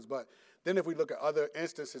 3 times, but then if we look at other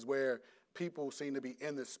instances where people seem to be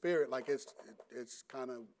in the Spirit, like it's kind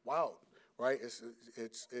of wild, right?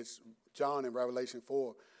 It's John in Revelation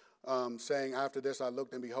 4 saying, after this I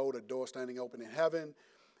looked and behold a door standing open in heaven,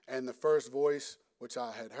 and the first voice which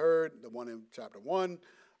I had heard, the one in chapter 1,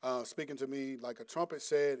 speaking to me like a trumpet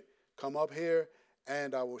said, come up here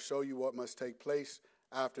and I will show you what must take place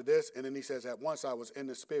after this. And then he says, at once I was in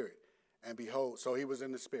the Spirit, and behold, so he was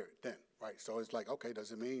in the Spirit then, right? So it's like, okay,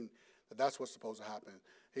 does it mean that that's what's supposed to happen?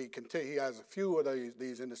 He has a few of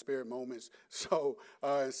these in the Spirit moments. So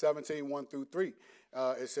in 17, 1 through 3,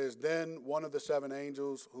 it says, then one of the 7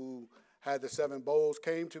 angels who had the 7 bowls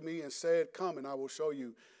came to me and said, come and I will show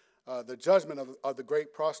you the judgment of the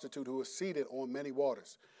great prostitute who is seated on many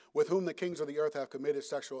waters, with whom the kings of the earth have committed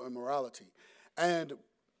sexual immorality. And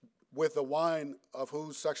with the wine of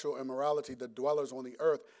whose sexual immorality the dwellers on the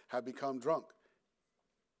earth have become drunk.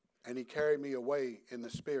 And he carried me away in the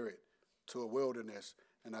Spirit to a wilderness,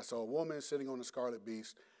 and I saw a woman sitting on a scarlet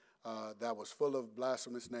beast that was full of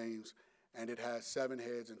blasphemous names, and it had 7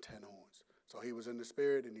 heads and 10 horns. So he was in the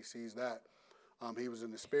Spirit, and he sees that. He was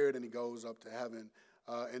in the Spirit, and he goes up to heaven.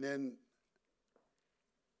 And then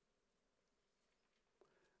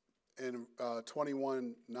in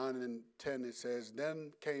 21, 9 and 10, it says,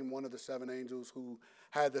 then came one of the 7 angels who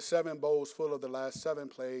had the 7 bowls full of the last 7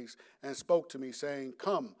 plagues, and spoke to me, saying,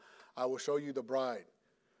 come, I will show you the bride,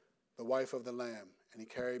 the wife of the Lamb. And he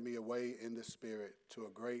carried me away in the Spirit to a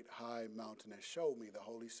great high mountain, and showed me the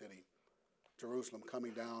holy city, Jerusalem,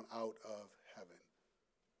 coming down out of heaven.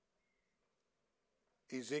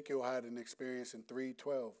 Ezekiel had an experience in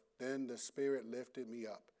 3:12. Then the Spirit lifted me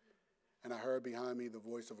up, and I heard behind me the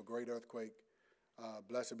voice of a great earthquake.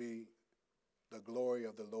 Blessed be the glory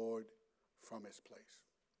of the Lord from its place.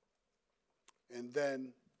 And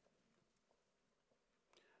then,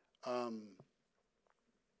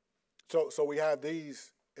 so we have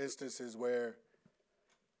these instances where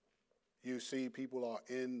you see people are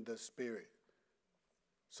in the Spirit.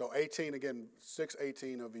 So 18, again,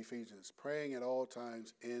 6:18 of Ephesians, praying at all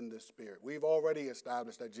times in the Spirit. We've already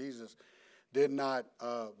established that Jesus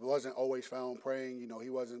wasn't always found praying. He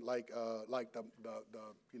wasn't like the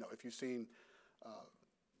if you've seen, all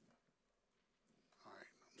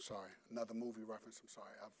right, I'm sorry, another movie reference. I'm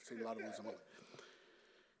sorry, I've seen a lot of movies.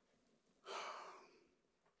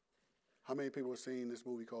 How many people have seen this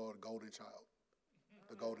movie called Golden Child?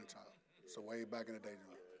 The Golden Child. So way back in the day.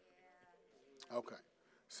 Okay.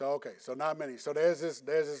 So not many. So there's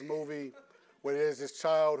this movie where there's this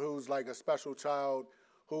child who's like a special child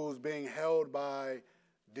who's being held by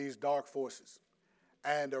these dark forces.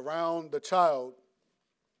 And around the child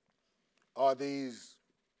are these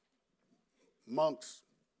monks,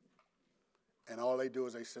 and all they do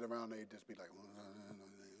is they sit around and they just be like,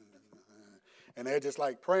 and they're just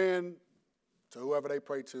like praying to whoever they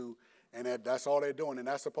pray to, and that's all they're doing. And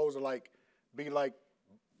that's supposed to like be like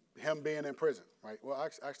him being in prison, right? Well,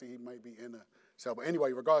 actually, he might be in a cell. But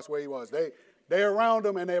anyway, regardless where he was, they're around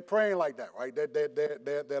him and they're praying like that, right?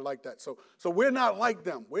 They're like that. So we're not like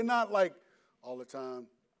them. We're not like all the time,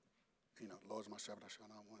 Lord's my shepherd, I shall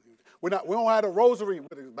not want you. We don't have a rosary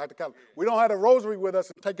with us, back to California. We don't have a rosary with us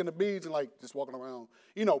and taking the beads and like just walking around,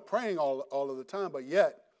 praying all of the time, but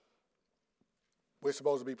yet we're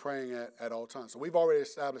supposed to be praying at all times. So we've already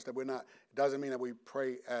established that we're not. It doesn't mean that we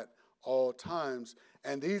pray at all times.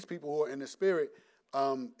 And these people who are in the Spirit,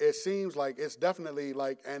 it seems like it's definitely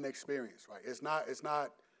like an experience, right? It's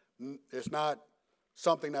not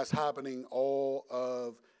something that's happening all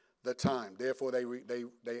of the time. Therefore, they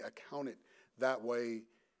account it that way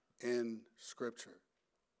in Scripture.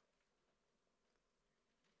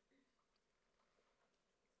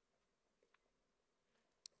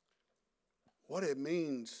 What it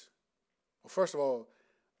means, well, first of all,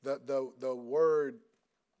 the word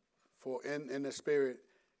for in the Spirit,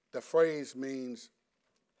 the phrase means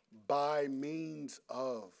by means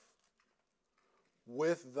of,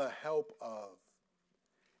 with the help of,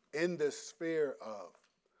 in the sphere of.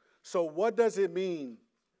 So what does it mean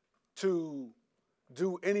to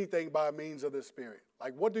do anything by means of the Spirit?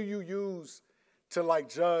 Like, what do you use to like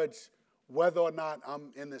judge whether or not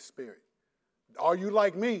I'm in the Spirit? Are you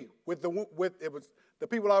like me with it was the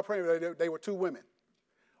people I was praying with, they were two women.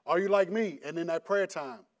 Are you like me? And in that prayer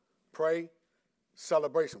time, pray,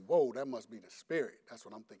 celebration. Whoa, that must be the Spirit. That's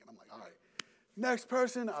what I'm thinking. I'm like, all right. Next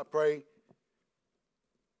person, I pray.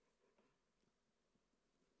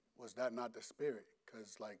 Was that not the Spirit?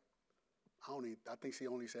 Because like, I think she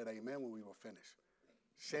only said amen when we were finished.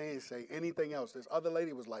 She didn't say anything else. This other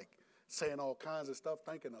lady was like saying all kinds of stuff,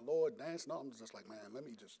 thanking the Lord, dancing. I'm just like, man, let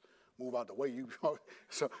me just move out the way.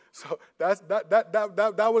 So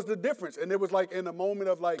that was the difference. And it was like in a moment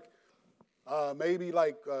of like maybe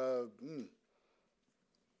like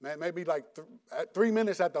 3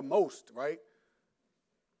 minutes at the most, right?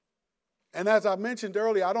 And as I mentioned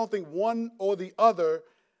earlier, I don't think one or the other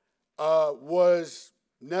was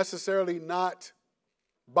necessarily not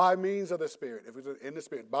by means of the Spirit. If it was in the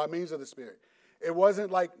Spirit, by means of the Spirit, it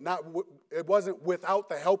wasn't like it wasn't without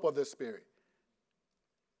the help of the Spirit.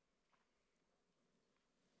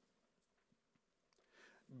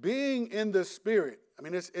 Being in the Spirit, I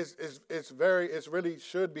mean, it's really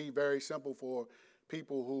should be very simple for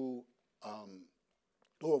people who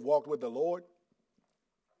have walked with the Lord.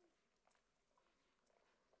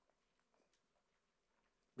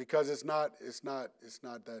 Because it's not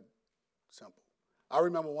that simple. I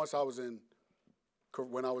remember once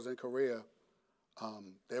when I was in Korea,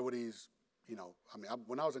 there were these,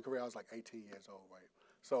 when I was in Korea, I was like 18 years old, right?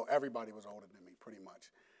 So everybody was older than me, pretty much.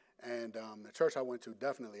 And the church I went to,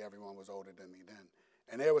 definitely everyone was older than me then.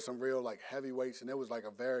 And there was some real like heavyweights, and it was like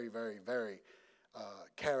a very, very, very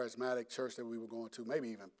charismatic church that we were going to, maybe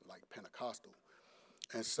even like Pentecostal.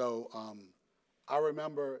 And so I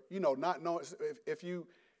remember, not knowing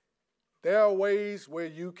there are ways where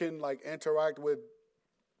you can like interact with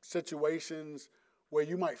situations where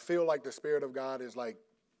you might feel like the Spirit of God is like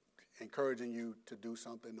encouraging you to do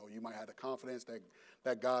something, or you might have the confidence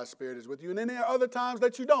that God's Spirit is with you. And then there are other times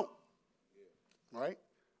that you don't, right?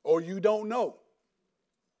 Or you don't know.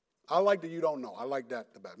 I like that you don't know. I like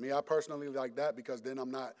that the best. Me, I personally like that because then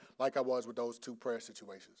I'm not like I was with those two prayer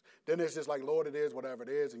situations. Then it's just like, Lord, it is whatever it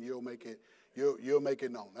is, and you'll make it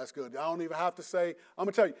known. That's good. I don't even have to say, I'm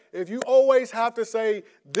going to tell you, if you always have to say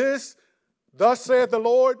this, thus saith the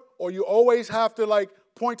Lord, or you always have to like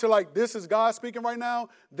point to like this is God speaking right now,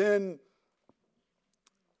 then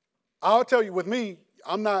I'll tell you with me,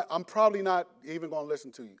 I'm probably not even going to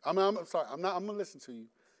listen to you. I'm sorry, I'm going to listen to you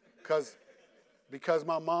because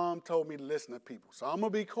my mom told me to listen to people. So I'm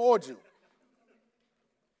going to be cordial.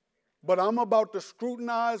 But I'm about to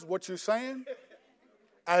scrutinize what you're saying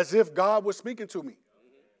as if God was speaking to me.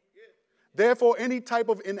 Therefore, any type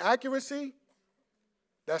of inaccuracy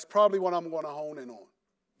That's probably what I'm going to hone in on.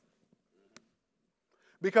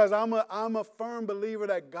 Because I'm a firm believer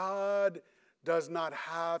that God does not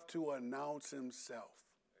have to announce himself.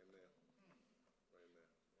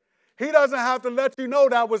 Amen. He doesn't have to let you know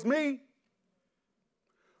that was me.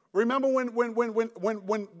 Remember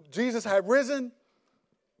when Jesus had risen?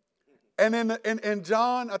 And in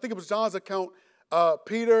John, I think it was John's account,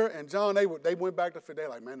 Peter and John, they went back to fish. They're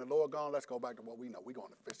like, man, the Lord gone. Let's go back to what we know. We're going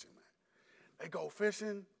to fishing, man. They go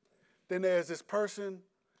fishing. Then there's this person.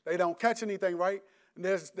 They don't catch anything, right? And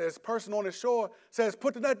there's this person on the shore says,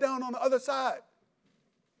 put the net down on the other side.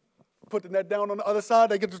 Put the net down on the other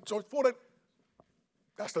side. They get the choice for it.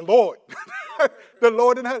 That's the Lord. The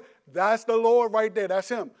Lord in heaven. That's the Lord right there. That's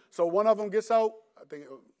him. So one of them gets out, I think,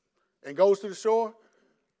 and goes to the shore.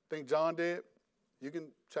 I think John did. You can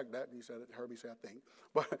check that. You said it. Heard me say I think.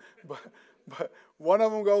 But one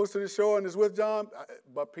of them goes to the shore and is with John.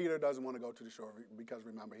 But Peter doesn't want to go to the shore because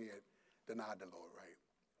remember he had denied the Lord, right?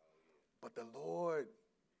 But the Lord,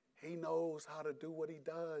 he knows how to do what he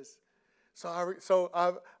does. So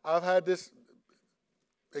I've had this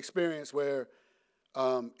experience where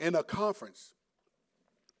in a conference,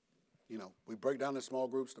 we break down in small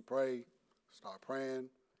groups to pray, start praying,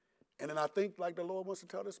 and then I think like the Lord wants to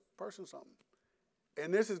tell this person something.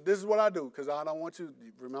 And this is what I do because I don't want you.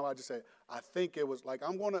 Remember, I just said I think it was like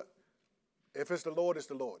I'm gonna. If it's the Lord, it's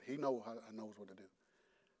the Lord. He knows what to do.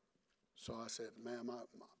 So I said, man,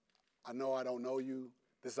 I know I don't know you.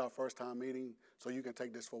 This is our first time meeting, so you can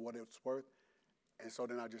take this for what it's worth. And so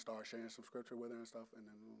then I just started sharing some scripture with her and stuff.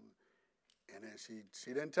 And then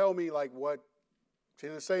she didn't tell me like what. She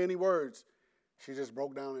didn't say any words. She just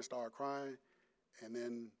broke down and started crying. And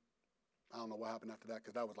then I don't know what happened after that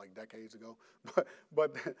because that was like decades ago.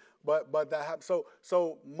 But that happened.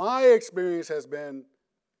 So my experience has been,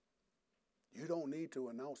 you don't need to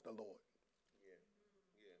announce the Lord.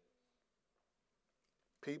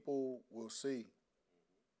 People will see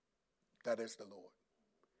that it's the Lord.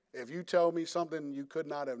 If you tell me something you could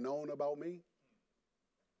not have known about me,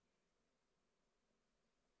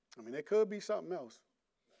 I mean, it could be something else.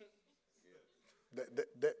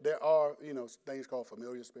 There are, things called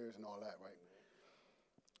familiar spirits and all that, right?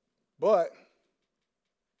 But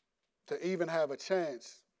to even have a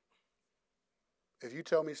chance, if you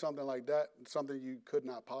tell me something like that, something you could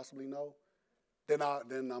not possibly know, then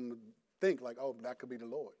I'm think like, oh, that could be the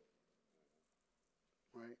Lord,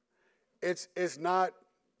 right? It's not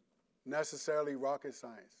necessarily rocket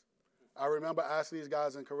science. I remember asking these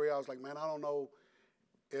guys in Korea, I was like, man, I don't know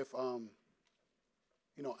if,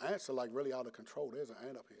 ants are like really out of control. There's an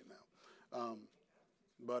ant up here now. I'm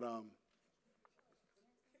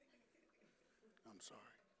sorry.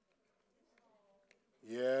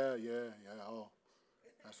 Yeah. Oh,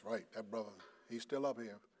 that's right. That brother, he's still up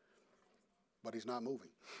here. But he's not moving.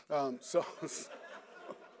 I'm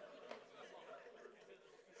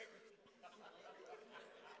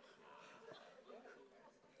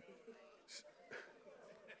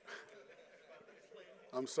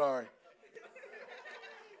sorry.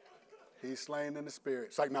 He's slain in the spirit.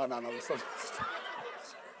 It's like, no.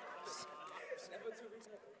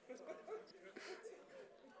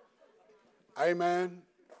 Amen.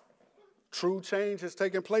 True change has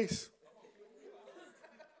taken place.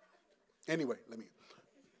 Anyway,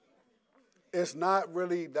 it's not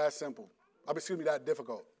really that simple. That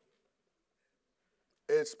difficult.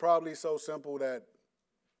 It's probably so simple that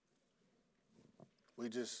we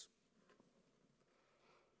just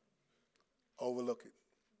overlook it.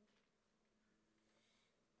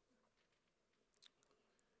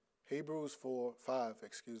 Hebrews 5,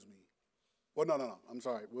 excuse me. Well, no. I'm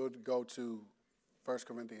sorry. We'll go to 1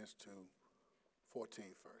 Corinthians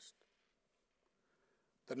 2:14 first.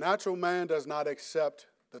 The natural man does not accept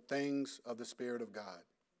the things of the Spirit of God,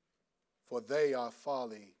 for they are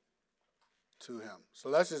folly to him. So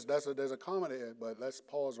there's a comma there, but let's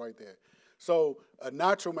pause right there. So a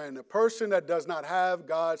natural man, the person that does not have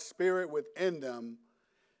God's Spirit within them,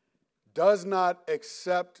 does not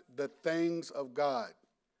accept the things of God.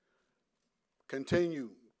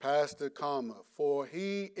 Continue past the comma. For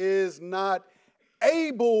he is not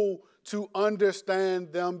able to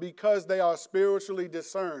understand them because they are spiritually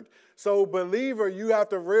discerned. So believer, you have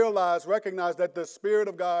to recognize that the Spirit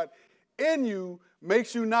of God in you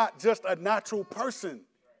makes you not just a natural person.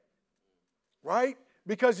 Right?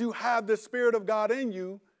 Because you have the Spirit of God in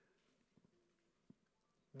you.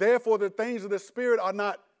 Therefore, the things of the Spirit are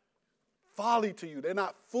not folly to you. They're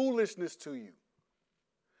not foolishness to you.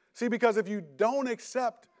 See, because if you don't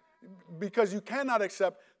accept, because you cannot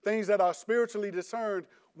accept things that are spiritually discerned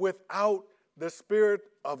without the Spirit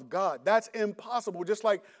of God. That's impossible. Just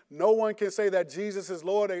like no one can say that Jesus is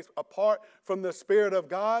Lord apart from the Spirit of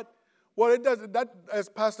God. Well, it doesn't. That, as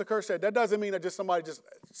Pastor Kirk said, that doesn't mean that just somebody just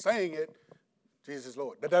saying it, Jesus is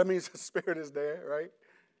Lord. That means the Spirit is there, right?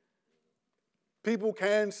 People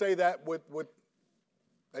can say that with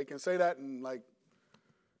they can say that and like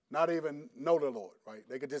not even know the Lord, right?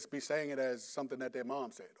 They could just be saying it as something that their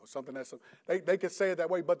mom said or something that's, they could say it that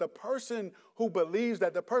way. But the person who believes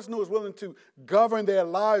that, the person who is willing to govern their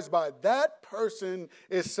lives by, that person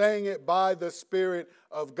is saying it by the Spirit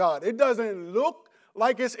of God. It doesn't look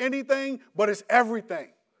like it's anything, but it's everything,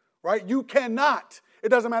 right? You cannot. It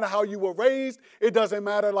doesn't matter how you were raised. It doesn't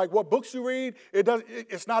matter like what books you read.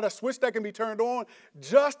 It's not a switch that can be turned on.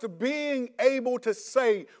 Just being able to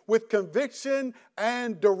say with conviction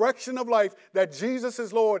and direction of life that Jesus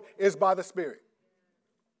is Lord is by the Spirit,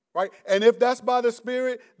 right? And if that's by the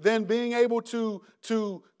Spirit, then being able to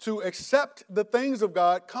accept the things of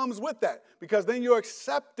God comes with that, because then you're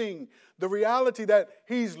accepting the reality that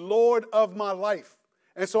He's Lord of my life.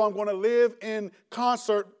 And so I'm going to live in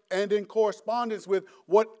concert and in correspondence with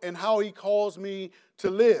what and how He calls me to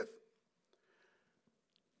live.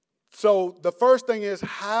 So the first thing is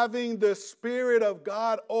having the Spirit of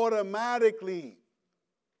God automatically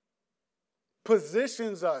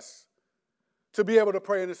positions us to be able to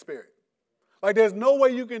pray in the Spirit. Like there's no way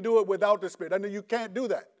you can do it without the Spirit. I mean, you can't do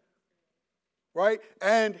that, right?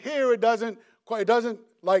 And here it doesn't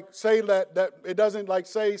like say that it doesn't like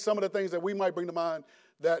say some of the things that we might bring to mind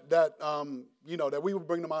that we would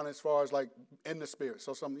bring to mind as far as like in the Spirit.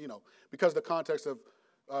 So some, because the context of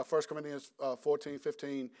 1 Corinthians 14,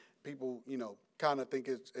 15, people, kind of think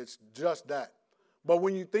it's just that. But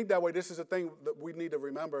when you think that way, this is a thing that we need to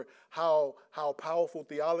remember how powerful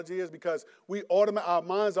theology is, because our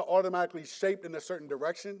minds are automatically shaped in a certain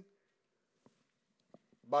direction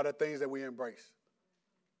by the things that we embrace.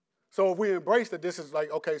 So if we embrace that this is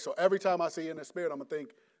like, okay, so every time I see in the Spirit, I'm going to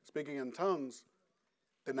think speaking in tongues,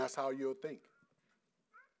 then that's how you'll think.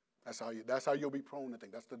 That's how you'll be prone to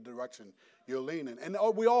think. That's the direction you'll lean in. And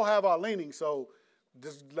we all have our leanings, so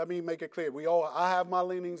just let me make it clear. I have my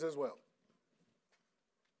leanings as well.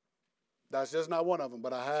 That's just not one of them,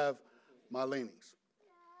 but I have my leanings.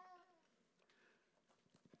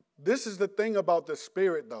 This is the thing about the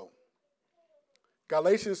Spirit, though.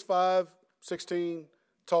 Galatians 5:16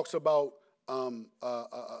 talks about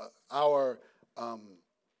our,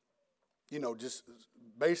 just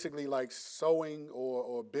basically like sowing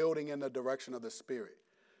or building in the direction of the Spirit,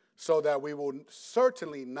 so that we will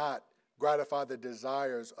certainly not gratify the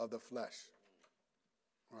desires of the flesh,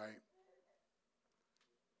 right?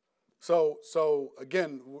 So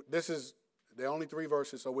again, this is the only 3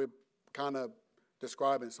 verses, so we're kind of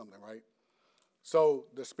describing something, right? So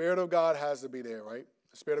the Spirit of God has to be there, right?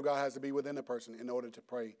 The Spirit of God has to be within the person in order to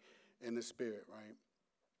pray in the Spirit, right?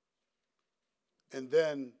 And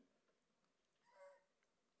then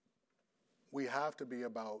we have to be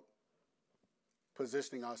about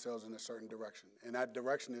positioning ourselves in a certain direction. And that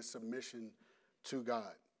direction is submission to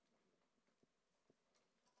God.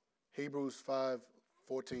 Hebrews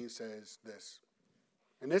 5:14 says this.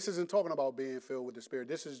 And this isn't talking about being filled with the Spirit.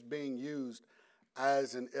 This is being used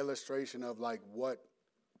as an illustration of like what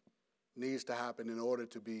needs to happen in order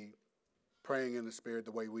to be praying in the Spirit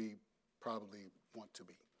the way we probably want to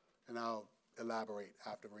be. And I'll elaborate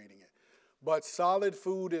after reading it. But solid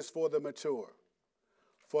food is for the mature,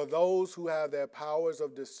 for those who have their powers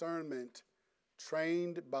of discernment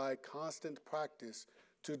trained by constant practice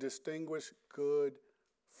to distinguish good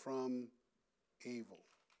from evil.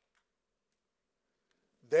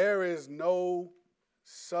 There is no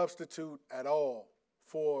substitute at all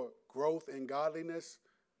for growth in godliness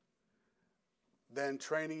than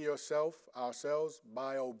training ourselves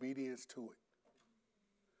by obedience to it.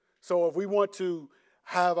 So if we want to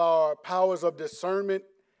have our powers of discernment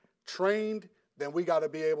trained, then we got to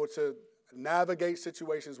be able to navigate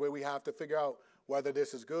situations where we have to figure out whether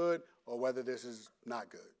this is good or whether this is not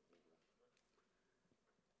good.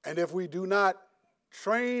 And if we do not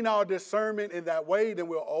train our discernment in that way, then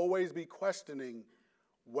we'll always be questioning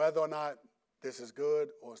whether or not this is good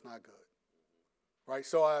or it's not good. Right?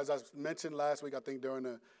 So as I mentioned last week, I think during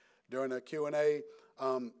the Q&A,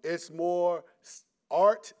 it's more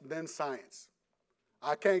art than science.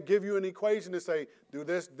 I can't give you an equation to say, do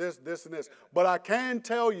this, this, this, and this. But I can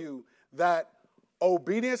tell you that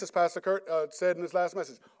obedience, as Pastor Kurt said in his last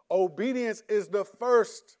message, obedience is the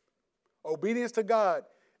first. Obedience to God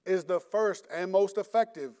is the first and most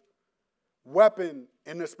effective weapon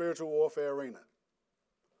in the spiritual warfare arena.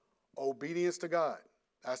 Obedience to God.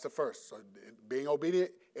 That's the first. So being obedient,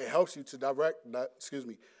 it helps you to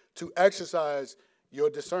to exercise your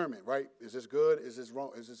discernment, right? Is this good? Is this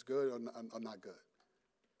wrong? Is this good or not good?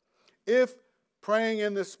 If praying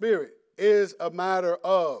in the Spirit is a matter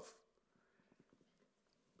of,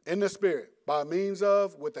 in the Spirit, by means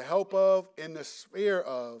of, with the help of, in the sphere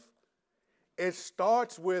of, it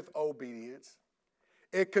starts with obedience.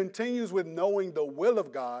 It continues with knowing the will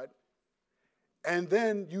of God. And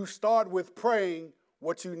then you start with praying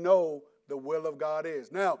what you know the will of God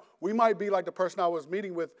is. Now, we might be like the person I was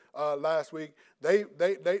meeting with last week. They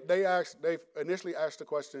initially asked the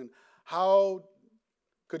question, how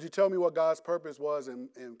could you tell me what God's purpose was in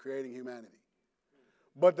creating humanity?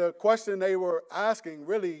 But the question they were asking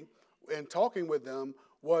really in talking with them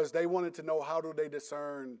was they wanted to know, how do they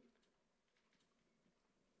discern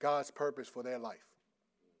God's purpose for their life?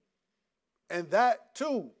 And that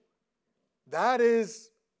too, that is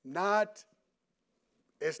not,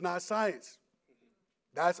 it's not science.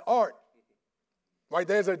 That's art. Right?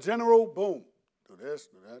 There's a general, boom, do this,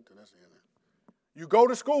 do that, do this, and that. You go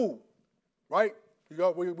to school, right?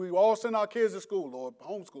 We all send our kids to school or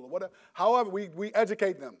homeschool or whatever. However, we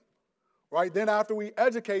educate them, right? Then after we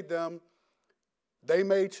educate them, they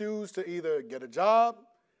may choose to either get a job,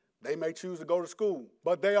 they may choose to go to school.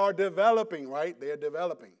 But they are developing, right? They're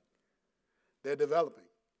developing. They're developing.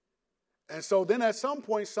 And so then at some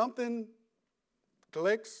point, something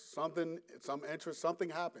clicks, some interest, something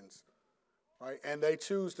happens, right? And they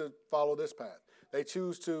choose to follow this path. They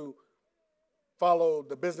choose to follow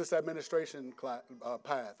the business administration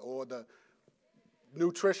path or the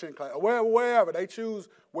nutrition class, or wherever. They choose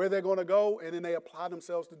where they're going to go, and then they apply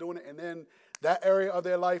themselves to doing it. And then that area of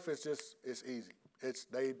their life is just, it's easy.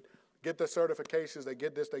 They get the certifications, they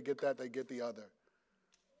get this, they get that, they get the other.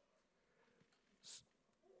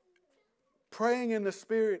 Praying in the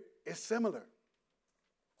Spirit is similar.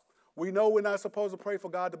 We know we're not supposed to pray for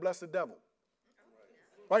God to bless the devil.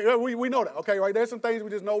 Right? We know that, okay, right? There's some things we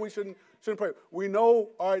just know we shouldn't pray. We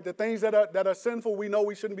know, all right, the things that are sinful, we know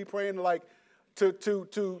we shouldn't be praying like to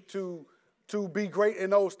be great in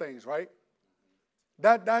those things, right?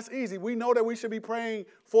 That's easy. We know that we should be praying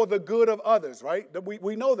for the good of others, right? That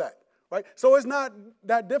we know that, right? So it's not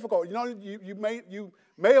that difficult. You know, you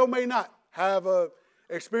may or may not have a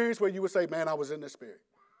experience where you would say, man, I was in the Spirit.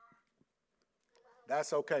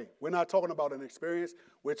 That's okay. We're not talking about an experience.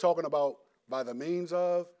 We're talking about by the means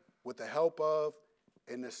of, with the help of,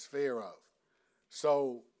 in the sphere of.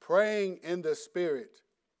 So praying in the Spirit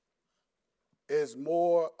is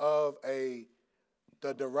more of the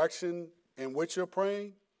direction in which you're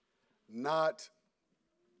praying, not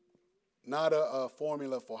a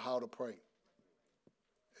formula for how to pray.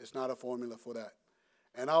 It's not a formula for that.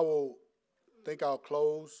 And I'll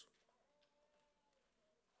close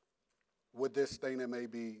with this thing that may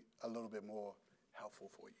be a little bit more helpful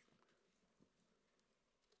for you.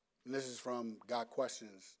 And this is from Got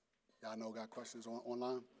Questions. Y'all know Got Questions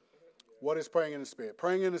online? What is praying in the Spirit?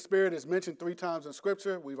 Praying in the Spirit is mentioned 3 times in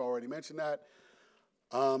Scripture. We've already mentioned that.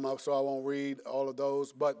 So I won't read all of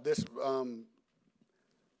those. But this,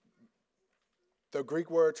 the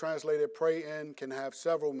Greek word translated pray in can have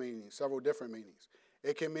several meanings, several different meanings.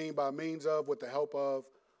 It can mean by means of, with the help of,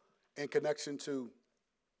 in connection to.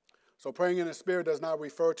 So praying in the Spirit does not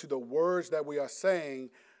refer to the words that we are saying.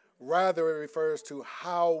 Rather, it refers to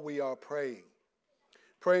how we are praying.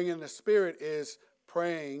 Praying in the Spirit is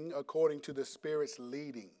praying according to the Spirit's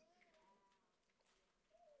leading.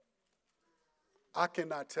 I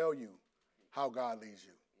cannot tell you how God leads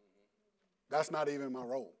you. That's not even my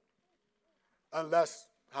role. Unless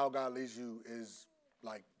how God leads you is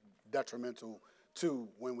like detrimental to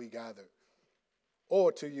when we gather.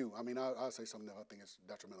 Or to you. I mean, I'll say something that I think is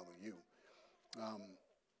detrimental to you.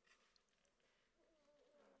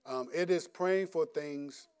 It is praying for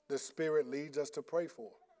things the Spirit leads us to pray for.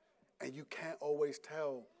 And you can't always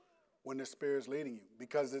tell when the Spirit's leading you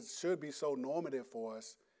because it should be so normative for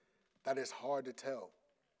us that it's hard to tell,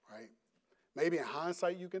 right? Maybe in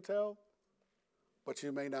hindsight you can tell, but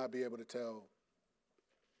you may not be able to tell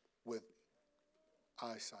with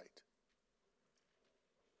eyesight.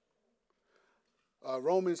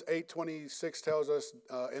 Romans 8:26 tells us,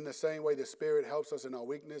 in the same way the Spirit helps us in our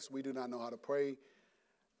weakness, we do not know how to pray.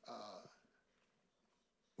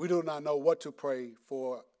 We do not know what to pray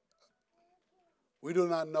for. We do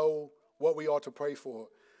not know what we ought to pray for.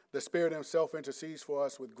 The Spirit himself intercedes for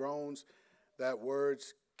us with groans that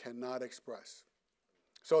words cannot express.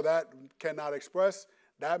 So that cannot express,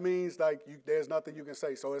 that means like there's nothing you can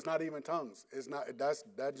say. So it's not even tongues. It's not,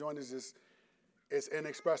 that joint is just, it's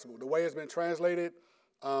inexpressible. The way it's been translated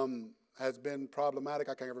has been problematic.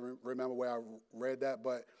 I can't remember where I read that,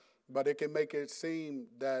 but it can make it seem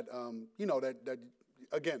that, that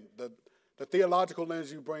again, the The theological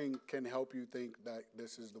lens you bring can help you think that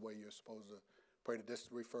this is the way you're supposed to pray. That this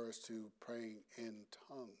refers to praying in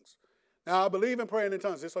tongues. Now, I believe in praying in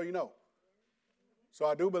tongues, just so you know. So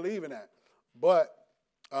I do believe in that. But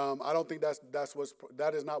I don't think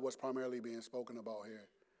that is not what's primarily being spoken about here.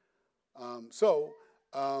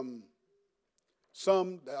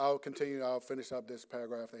 Some, I'll continue, I'll finish up this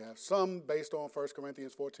paragraph they have. Some, based on 1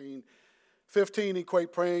 Corinthians 14:15,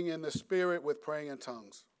 equate praying in the Spirit with praying in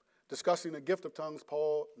tongues. Discussing the gift of tongues,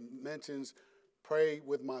 Paul mentions pray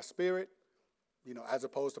with my spirit, as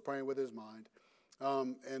opposed to praying with his mind.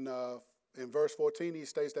 In verse 14, he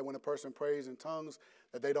states that when a person prays in tongues,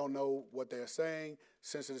 that they don't know what they're saying,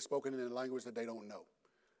 since it is spoken in a language that they don't know.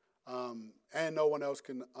 And no one else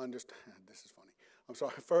can understand. This is funny. I'm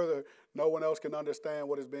sorry. Further, no one else can understand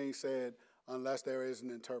what is being said unless there is an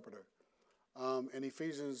interpreter. In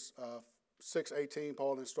Ephesians 6:18,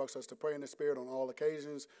 Paul instructs us to pray in the Spirit on all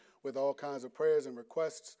occasions with all kinds of prayers and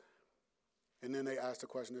requests. And then they ask the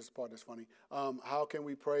question, this part is funny, how can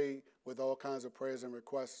we pray with all kinds of prayers and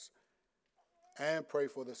requests and pray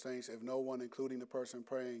for the saints if no one, including the person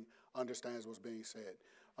praying, understands what's being said?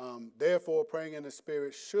 Therefore, praying in the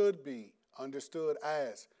Spirit should be understood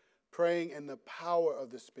as praying in the power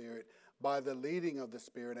of the Spirit, by the leading of the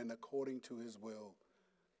Spirit, and according to his will,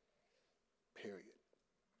 period.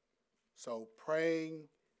 So praying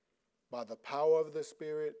by the power of the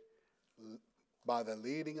Spirit, by the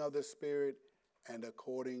leading of the Spirit, and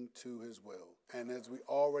according to his will. And as we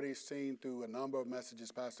already seen through a number of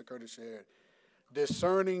messages Pastor Curtis shared,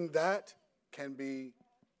 discerning that can be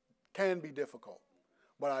difficult.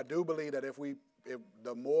 But I do believe that if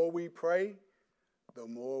the more we pray, the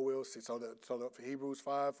more we'll see. So Hebrews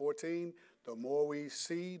 5:14, the more we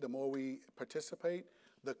see, the more we participate,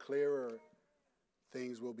 the clearer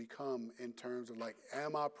things will become in terms of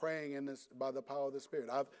am I praying in this by the power of the Spirit?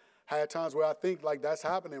 I've had times where I think that's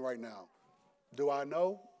happening right now. Do I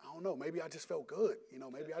know? I don't know. Maybe I just felt good.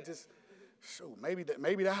 Maybe I just, maybe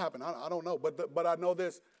that happened. I don't know. But I know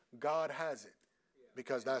this, God has it,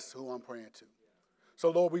 because that's who I'm praying to.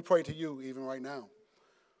 So Lord, we pray to you even right now.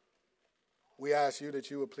 We ask you that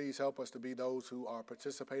you would please help us to be those who are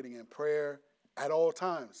participating in prayer at all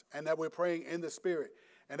times, and that we're praying in the Spirit,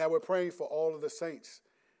 and that we're praying for all of the saints,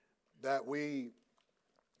 that we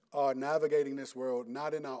are navigating this world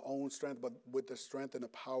not in our own strength, but with the strength and the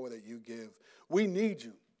power that you give. We need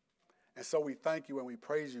you. And so we thank you and we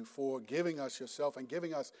praise you for giving us yourself and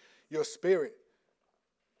giving us your Spirit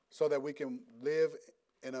so that we can live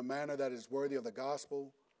in a manner that is worthy of the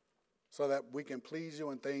gospel, so that we can please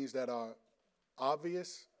you in things that are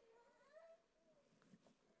obvious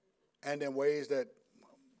and in ways that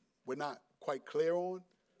we're not quite clear on,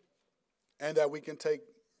 and that we can take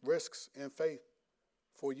risks in faith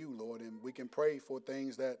for you, Lord, and we can pray for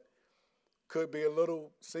things that could be a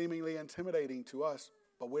little seemingly intimidating to us,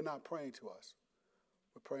 but we're not praying to us.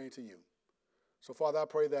 We're praying to you. So, Father, I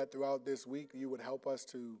pray that throughout this week you would help us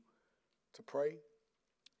to pray.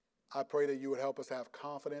 I pray that you would help us to have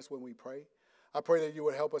confidence when we pray. I pray that you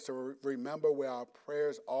would help us to remember where our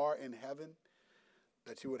prayers are in heaven,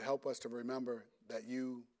 that you would help us to remember that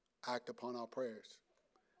you act upon our prayers.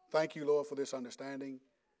 Thank you, Lord, for this understanding.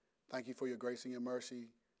 Thank you for your grace and your mercy.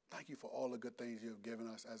 Thank you for all the good things you have given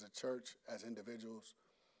us as a church, as individuals.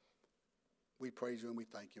 We praise you and we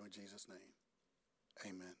thank you in Jesus' name.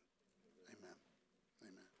 Amen. Amen.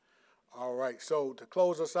 Amen. All right, so to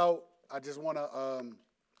close us out, I just want to,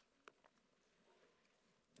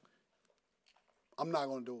 I'm not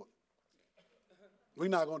going to do it. We're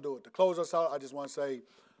not going to do it. To close us out, I just want to say,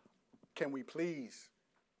 can we please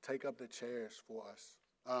take up the chairs for us?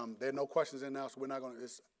 There are no questions in now, so we're not going to,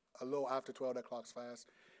 it's a little after 12, that clock's fast.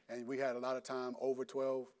 And we had a lot of time over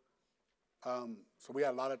 12. So we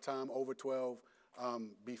had a lot of time over 12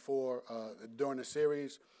 before, during the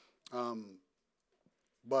series.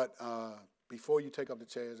 But before you take up the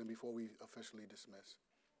chairs and before we officially dismiss,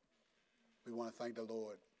 we want to thank the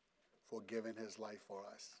Lord for giving his life for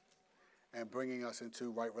us and bringing us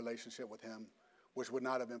into right relationship with him, which would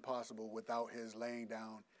not have been possible without his laying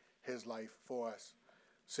down his life for us.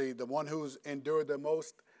 See, the one who's endured the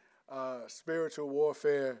most spiritual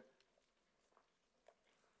warfare,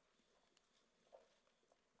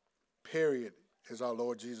 period, is our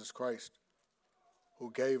Lord Jesus Christ,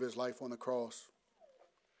 who gave his life on the cross,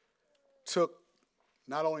 took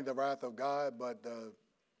not only the wrath of God, but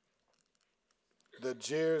the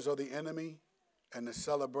jeers of the enemy and the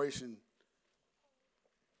celebration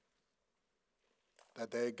that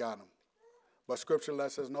they had got him. But Scripture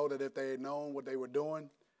lets us know that if they had known what they were doing,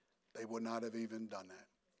 they would not have even done that.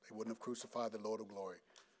 They wouldn't have crucified the Lord of glory.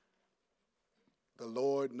 The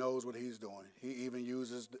Lord knows what he's doing. He even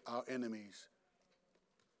uses our enemies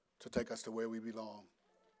to take us to where we belong,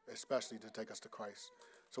 especially to take us to Christ.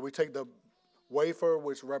 So we take the wafer,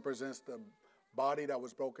 which represents the body that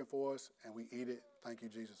was broken for us, and we eat it. Thank you,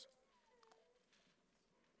 Jesus.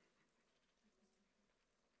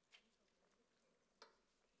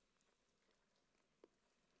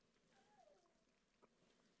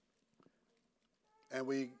 And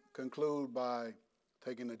we conclude by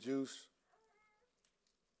taking the juice.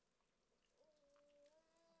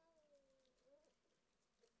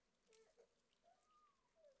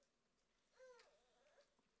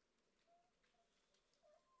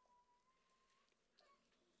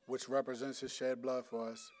 Which represents his shed blood for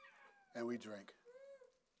us, and we drink.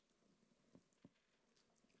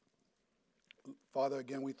 Father,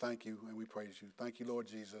 again, we thank you and we praise you. Thank you, Lord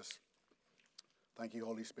Jesus. Thank you,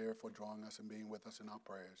 Holy Spirit, for drawing us and being with us in our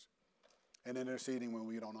prayers and interceding when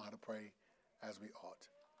we don't know how to pray as we ought.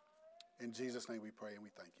 In Jesus' name we pray and we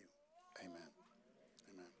thank you. Amen.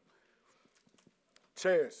 Amen.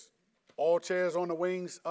 Chairs. All chairs on the wings.